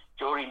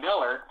 Jody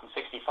Miller in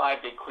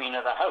 65 did Queen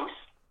of the House,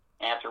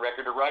 answer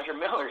record to Roger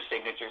Miller's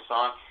signature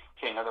song,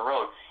 King of the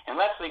Road. And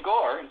Leslie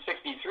Gore in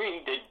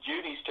 63 did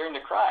Judy's Turn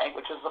to Cry,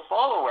 which was the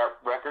follow-up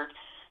record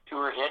to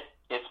her hit,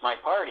 It's My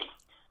Party.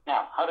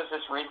 Now, how does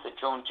this rate the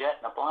Joan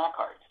Jett and the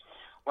Blackhearts?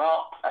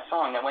 Well, a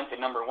song that went to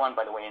number one,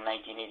 by the way, in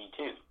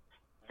 1982.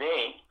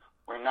 They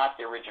were not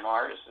the original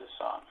artists of the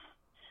song.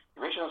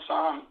 The original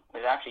song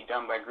was actually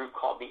done by a group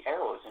called The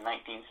Arrows in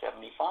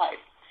 1975.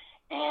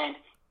 And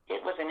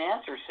it was an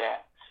answer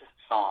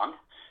song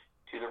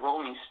to the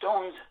Rolling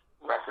Stones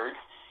record,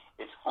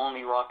 It's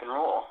Only Rock and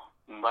Roll,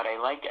 But I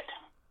Like It.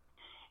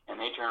 And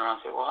they turned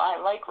around and said, well, I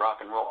like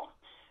rock and roll.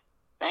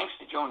 Thanks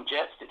to Joan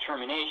Jett's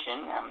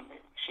determination,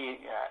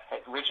 she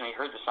had originally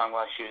heard the song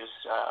while she was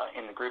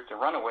in the group The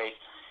Runaways.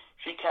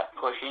 She kept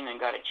pushing and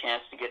got a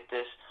chance to get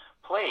this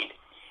played.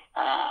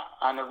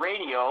 On the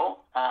radio,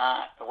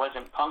 it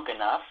wasn't punk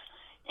enough,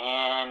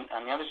 and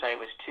on the other side, it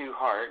was too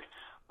hard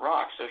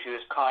rock, so she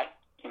was caught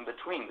in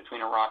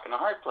between a rock and a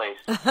hard place.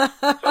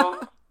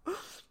 So,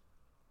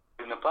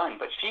 in the pun,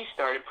 but she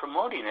started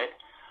promoting it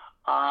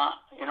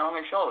in all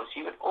her shows.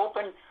 She would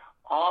open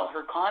all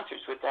her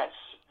concerts with that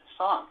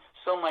song,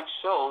 so much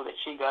so that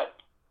she got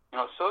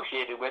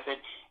associated with it,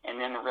 and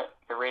then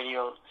the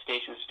radio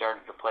stations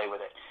started to play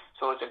with it.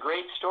 So it's a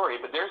great story,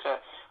 but there's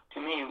to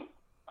me,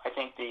 I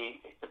think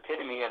the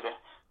epitome of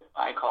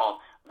I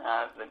call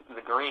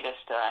the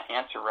greatest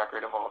answer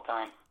record of all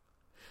time.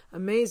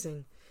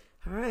 Amazing.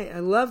 All right. I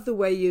love the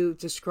way you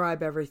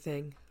describe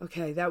everything.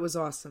 Okay, that was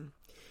awesome.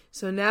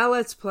 So now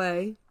let's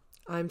play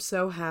I'm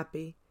So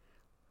Happy.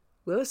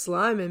 Louis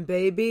Lyman,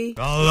 baby.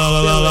 La la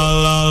la la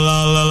la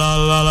la la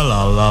la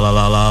la la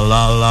la la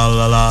la la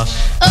la la.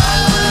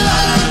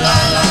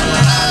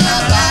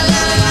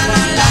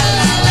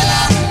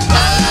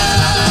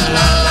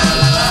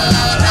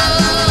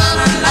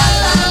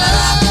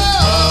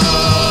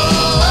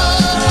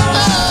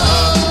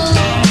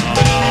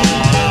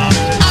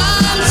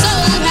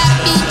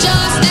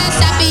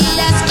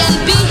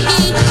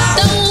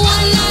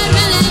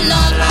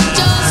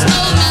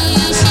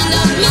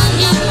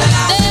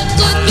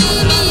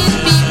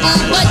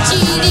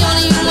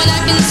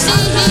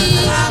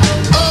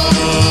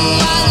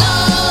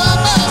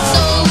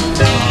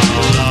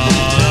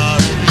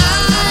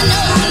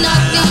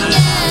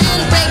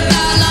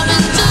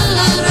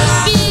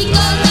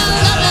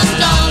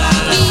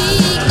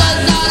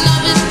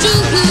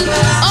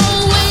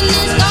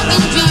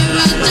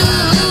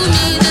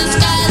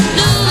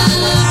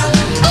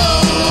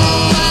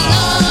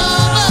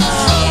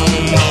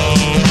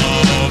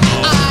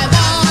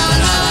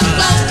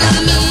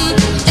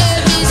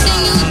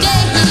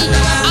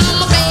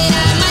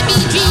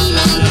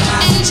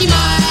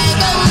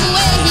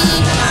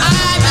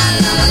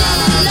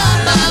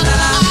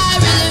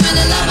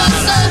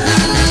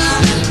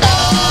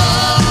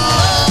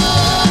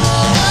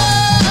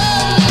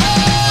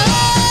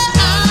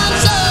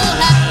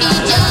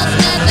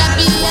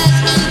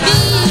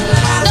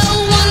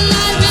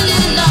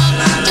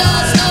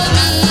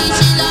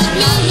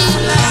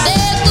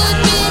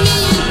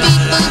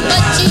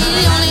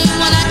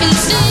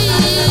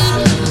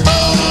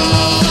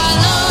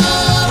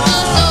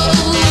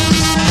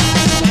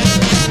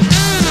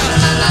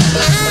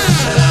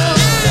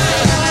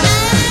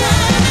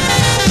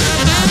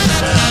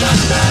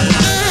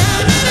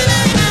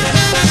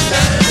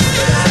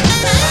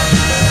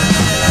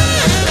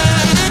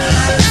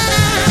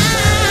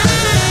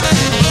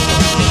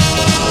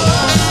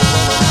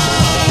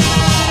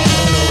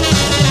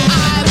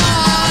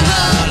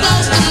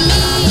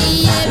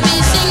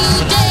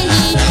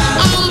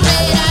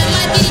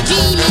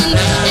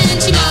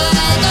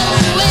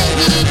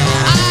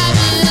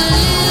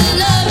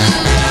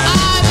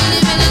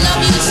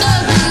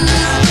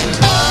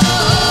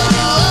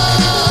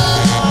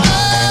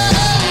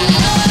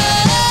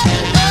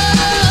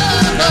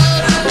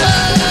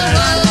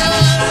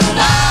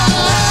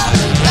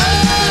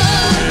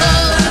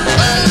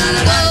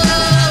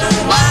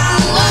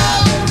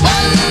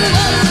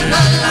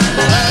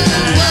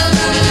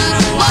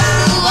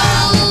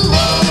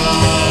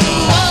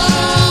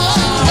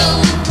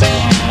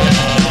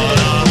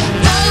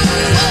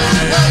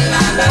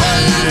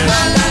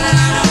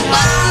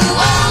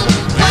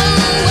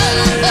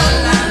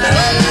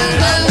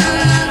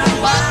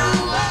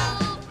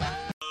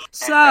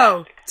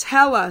 Now,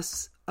 tell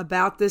us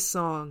about this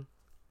song.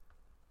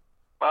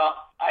 Well,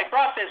 I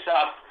brought this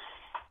up,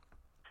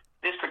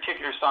 this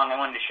particular song I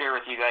wanted to share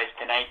with you guys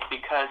tonight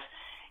because,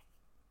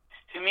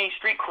 to me,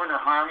 street corner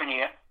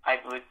harmony, I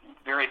was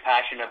very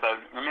passionate about.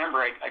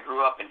 Remember, I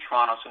grew up in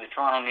Toronto, so the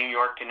Toronto-New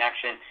York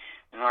connection,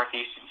 the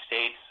northeastern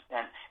states,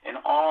 and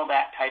all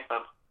that type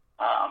of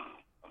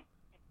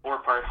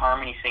four-part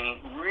harmony singing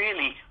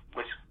really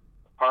was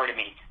part of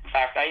me. In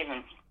fact, I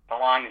even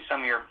belong to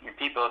some of your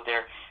people out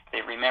there.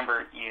 They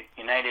remember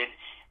United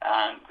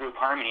Group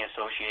Harmony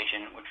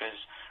Association, which was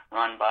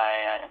run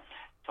by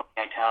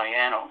Tony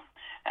Italiano,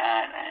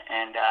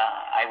 and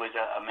I was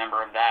a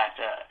member of that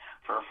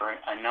for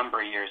a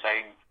number of years.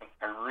 I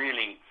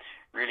really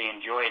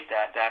enjoyed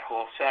that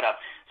whole setup.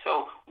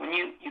 So when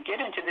you get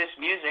into this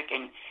music,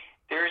 and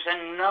there's a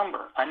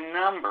number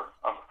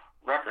of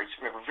records,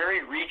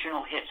 very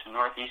regional hits in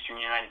northeastern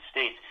United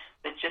States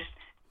that just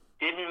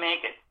didn't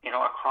make it,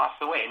 across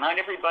the way. Not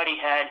everybody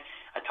had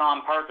a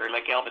Tom Parker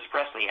like Elvis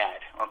Presley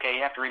had. Okay,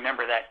 you have to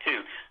remember that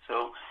too.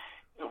 So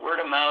word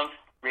of mouth,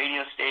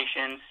 radio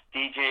stations,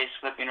 DJs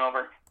flipping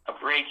over, a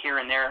break here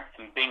and there,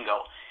 and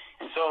bingo.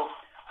 And so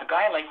a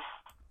guy like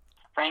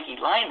Frankie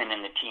Lyman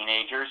and the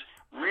Teenagers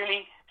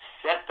really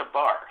set the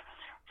bar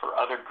for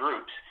other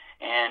groups,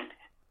 and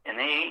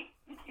they,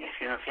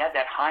 if you had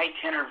that high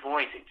tenor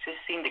voice, it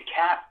just seemed to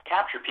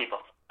capture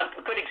people. A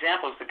good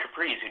example is the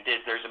Capris, who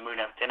did "There's a Moon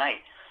Out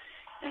Tonight."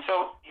 And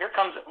so here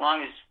comes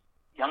along his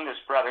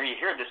youngest brother. You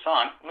hear the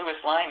song, Louis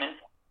Lyman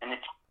and the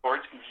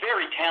keyboards,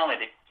 very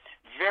talented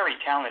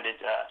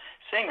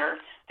singer.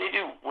 They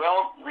do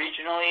well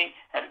regionally,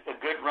 had a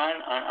good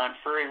run on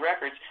Furry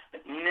Records,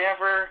 but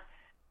never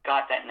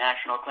got that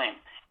national acclaim.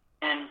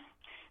 And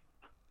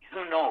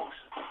who knows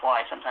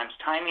why? Sometimes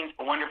timing's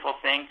a wonderful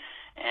thing,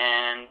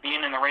 and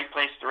being in the right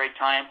place at the right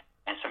time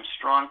and some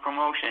strong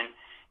promotion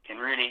can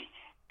really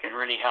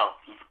help.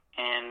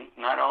 And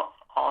not all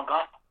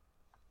got.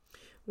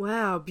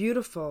 Wow,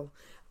 beautiful.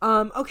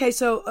 Okay,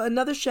 so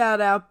another shout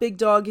out. Big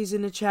Doggy's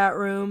in the chat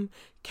room.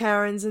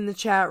 Karen's in the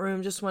chat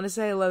room. Just want to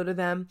say hello to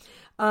them.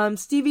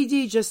 Stevie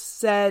D just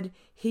said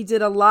he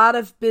did a lot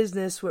of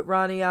business with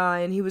Ronnie I,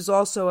 and he was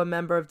also a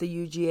member of the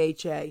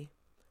UGHA.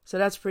 So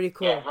that's pretty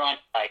cool. Yeah,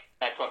 Ronnie I.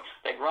 That's what.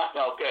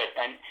 Oh, good.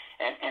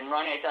 And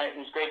Ronnie, I thought he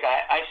was a great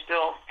guy. I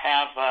still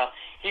have.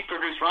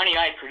 Ronnie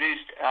I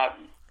produced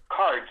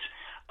cards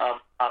of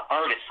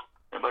artists,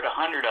 about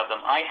 100 of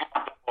them. I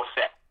have the whole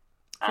set.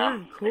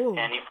 Very cool.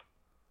 And he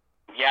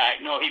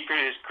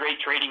produced great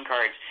trading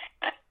cards,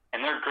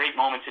 and there are great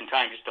moments in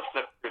time just to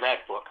flip through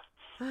that book.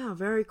 Wow,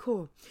 very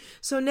cool.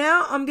 So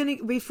now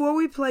before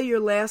we play your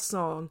last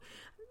song,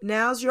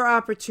 now's your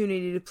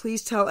opportunity to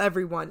please tell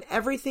everyone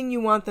everything you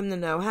want them to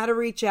know, how to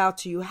reach out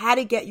to you, how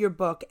to get your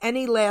book,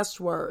 any last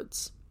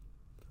words.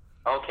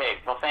 Okay,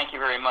 well, thank you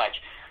very much.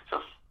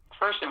 So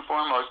first and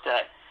foremost,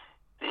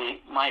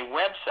 my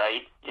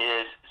website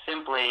is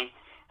simply,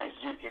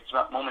 it's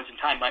about moments in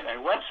time, my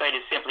website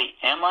is simply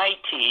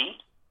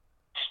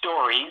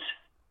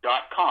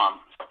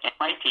mitstories.com.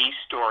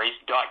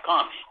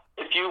 mitstories.com.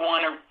 If you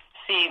want to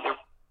see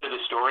the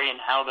story and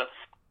how the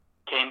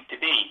came to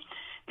be.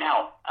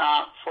 Now,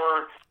 I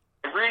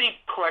really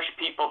push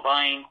people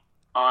buying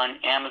on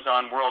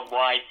Amazon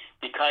worldwide,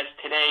 because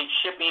today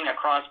shipping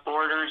across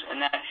borders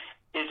and that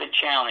is a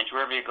challenge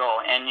wherever you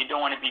go, and you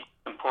don't want to be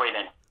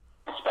disappointed.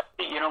 Especially,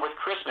 with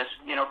Christmas,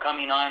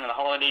 coming on, and the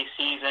holiday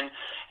season,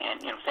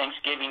 and,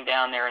 Thanksgiving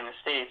down there in the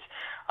States.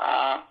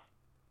 To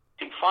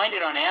find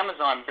it on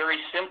Amazon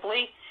very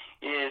simply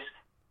is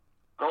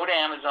go to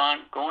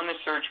Amazon, go in the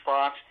search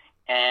box,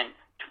 and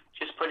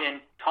just put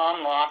in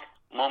Tom Locke,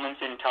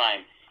 Moments in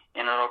Time,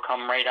 and it'll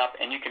come right up,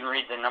 and you can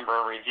read the number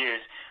of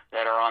reviews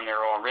that are on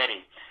there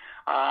already.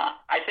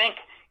 I think,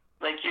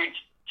 like you,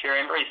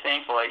 Jerry, I'm very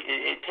thankful.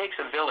 It takes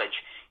a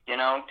village,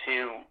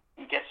 to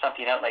get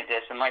something out like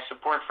this, and my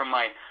support from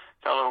my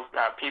fellow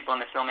people in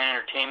the film and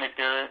entertainment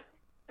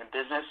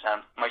business,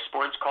 my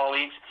sports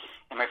colleagues,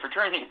 and my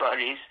fraternity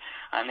buddies,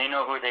 and they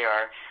know who they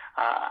are,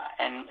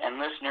 and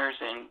listeners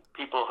and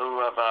people who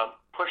have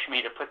pushed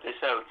me to put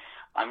this out,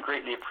 I'm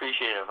greatly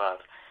appreciative of.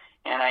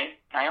 And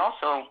I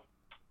also,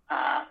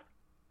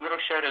 little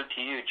shout out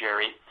to you,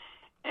 Jerry,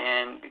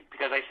 and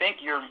because I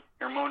think your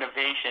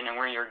motivation and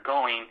where you're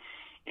going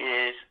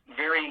is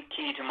very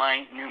key to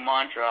my new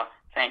mantra,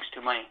 thanks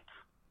to my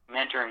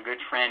mentor and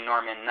good friend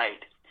Norman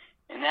Knight.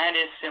 And that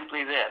is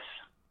simply this: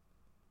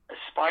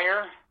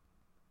 aspire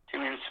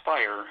to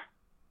inspire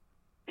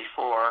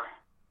before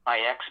I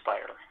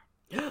expire.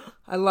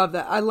 I love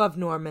that. I love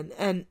Norman,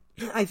 and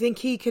I think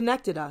he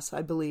connected us,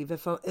 I believe,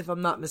 if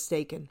I'm not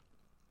mistaken.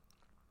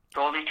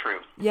 Totally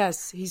true.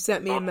 Yes, he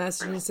sent me a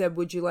message and said,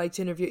 would you like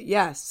to interview?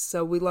 Yes,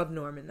 so we love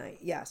Norman Knight,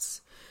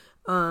 yes.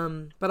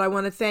 But I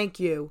want to thank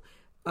you,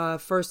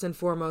 first and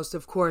foremost,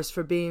 of course,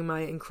 for being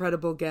my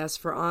incredible guest,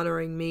 for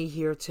honoring me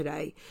here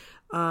today.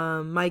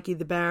 Mikey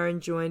the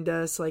Baron joined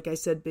us, like I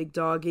said, Big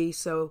Doggy.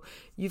 So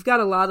you've got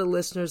a lot of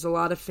listeners, a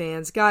lot of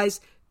fans. Guys,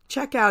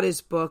 check out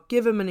his book.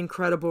 Give him an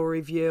incredible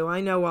review.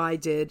 I know I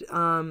did.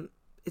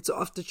 It's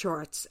off the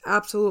charts.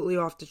 Absolutely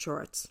off the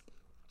charts.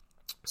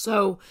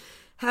 So,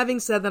 having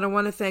said that, I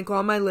want to thank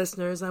all my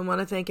listeners. I want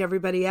to thank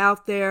everybody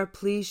out there.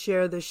 Please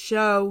share the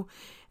show.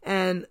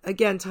 And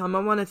again, Tom, I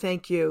want to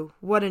thank you.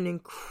 What an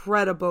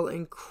incredible,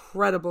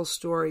 incredible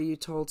story you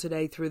told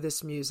today through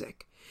this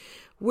music.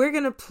 We're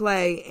going to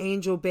play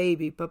Angel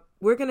Baby, but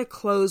we're going to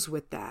close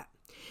with that.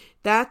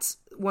 That's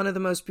one of the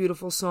most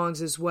beautiful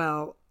songs as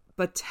well.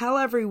 But tell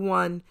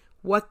everyone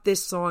what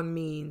this song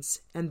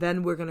means, and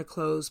then we're going to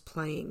close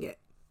playing it.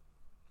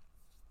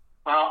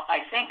 Well, I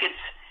think it's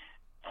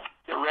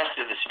the rest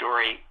of the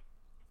story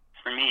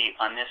for me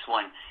on this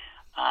one.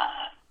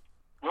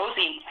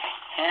 Rosie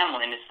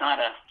Hamlin is not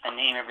a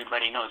name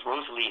everybody knows,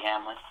 Rosalie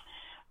Hamlin,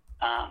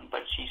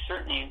 but she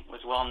certainly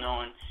was well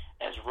known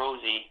as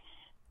Rosie,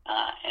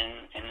 and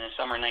in the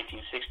summer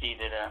 1960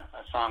 did a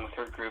song with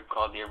her group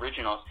called The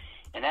Originals,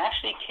 and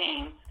actually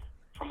came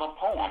from a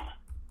poem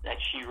that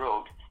she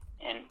wrote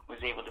and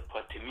was able to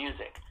put to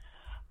music.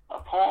 A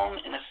poem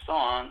and a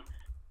song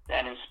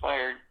that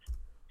inspired,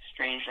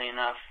 strangely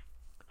enough,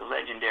 the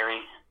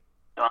legendary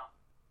John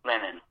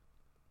Lennon,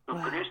 who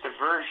produced a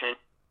version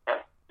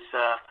that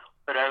was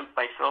put out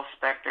by Phil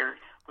Spector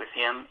with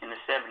him in the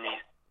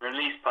 70s,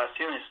 released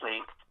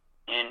posthumously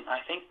in, I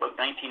think, about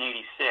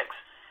 1986.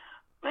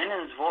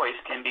 Lennon's voice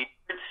can be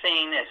heard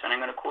saying this, and I'm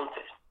going to quote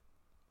this.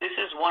 "This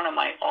is one of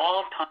my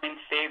all-time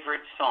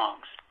favorite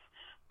songs.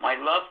 My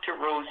love to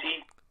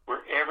Rosie,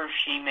 wherever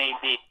she may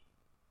be."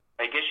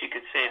 I guess you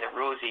could say that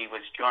Rosie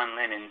was John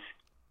Lennon's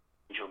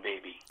Angel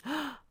Baby.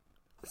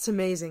 It's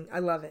amazing. I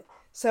love it.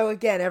 So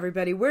again,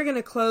 everybody, we're going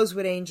to close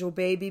with Angel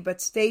Baby,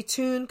 but stay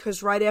tuned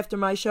because right after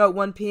my show at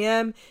 1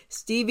 p.m.,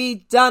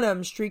 Stevie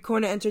Dunham, Street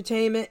Corner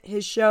Entertainment,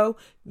 his show,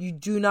 you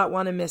do not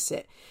want to miss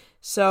it.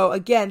 So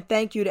again,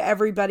 thank you to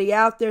everybody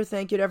out there.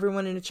 Thank you to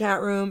everyone in the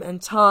chat room.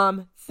 And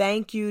Tom,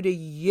 thank you to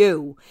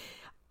you.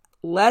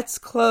 Let's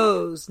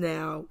close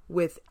now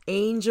with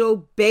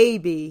Angel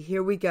Baby.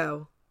 Here we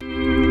go.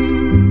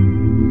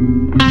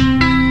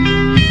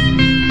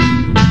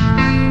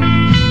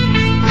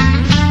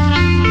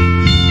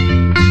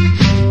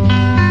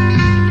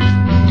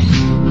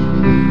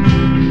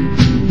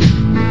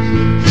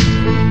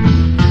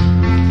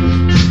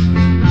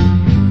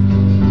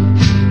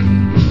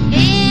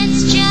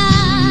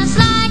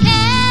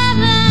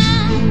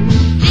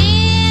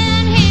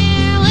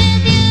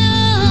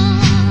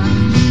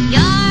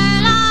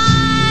 You're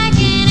like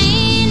an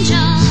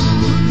angel,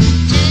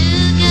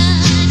 too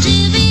good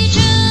to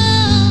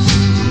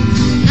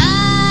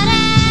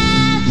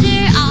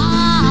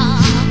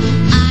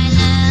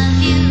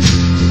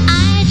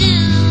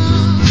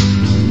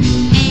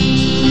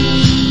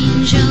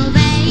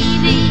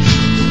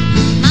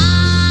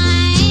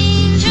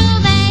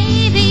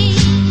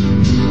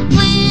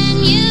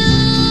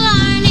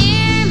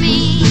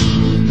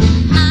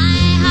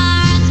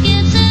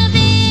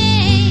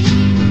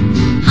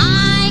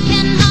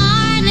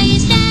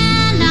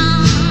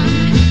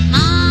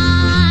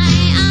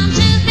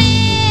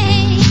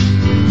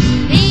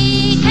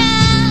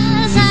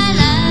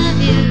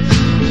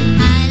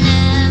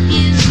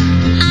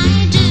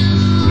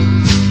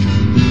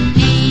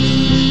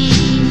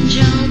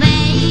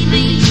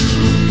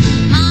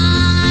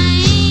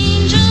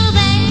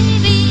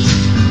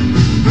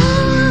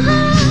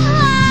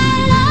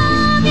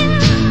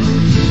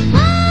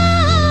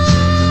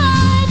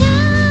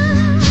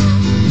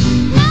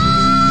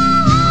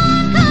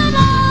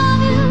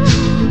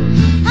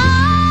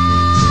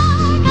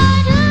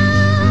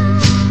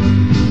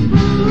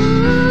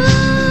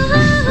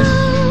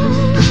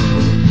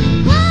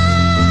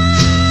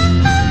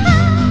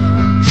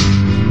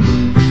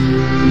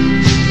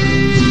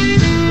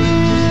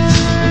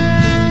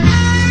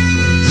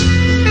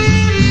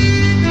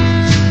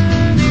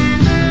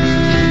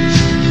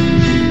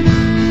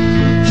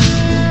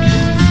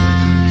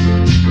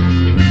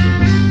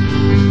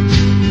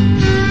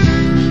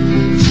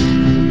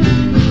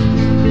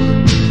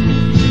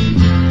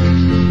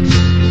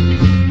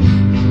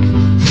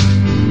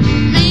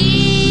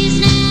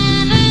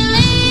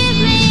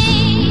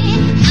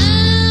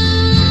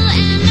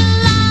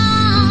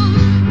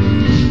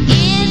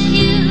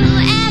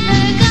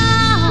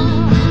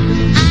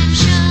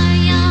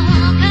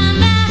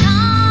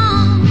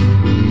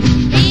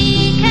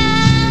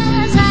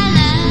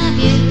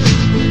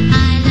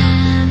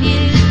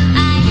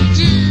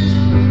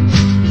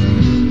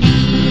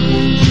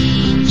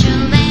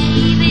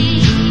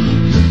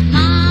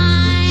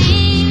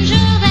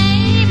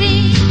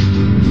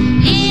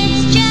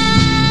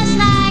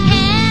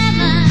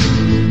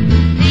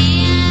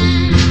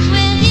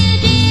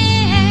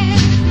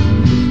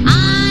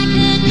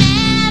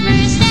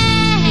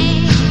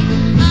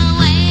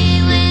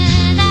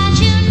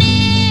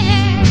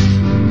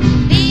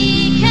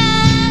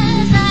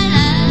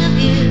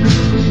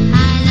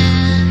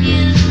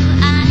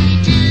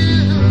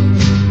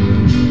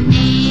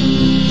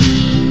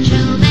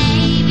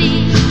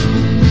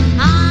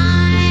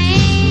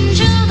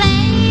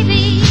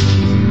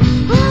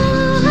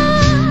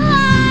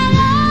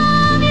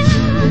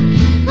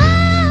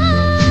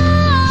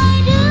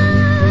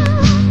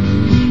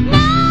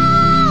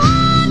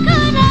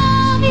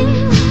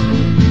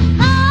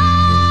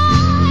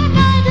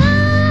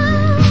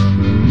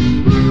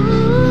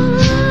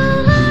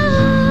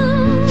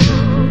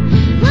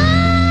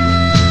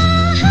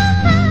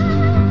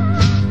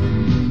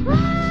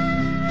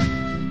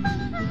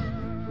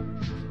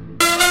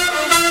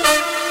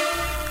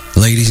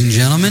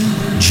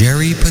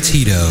Geri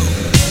Petito.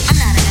 I'm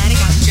not an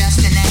addict, I'm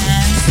just an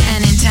ass.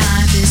 And in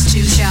time, this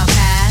too shall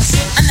pass.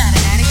 I'm not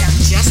an addict, I'm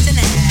just an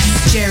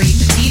ass. Geri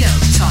Petito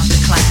taught the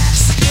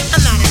class.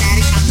 I'm not an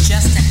addict, I'm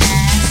just an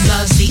ass.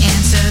 Loves the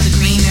answer, the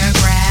greener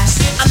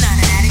grass. I'm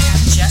not an addict,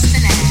 I'm just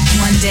an ass.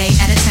 One day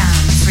at a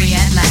time, free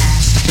at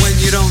last. When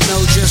you don't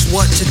know just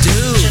what to do.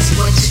 Just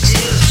what to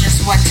do,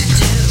 just what to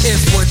do.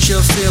 If what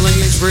you're feeling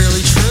is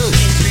really true.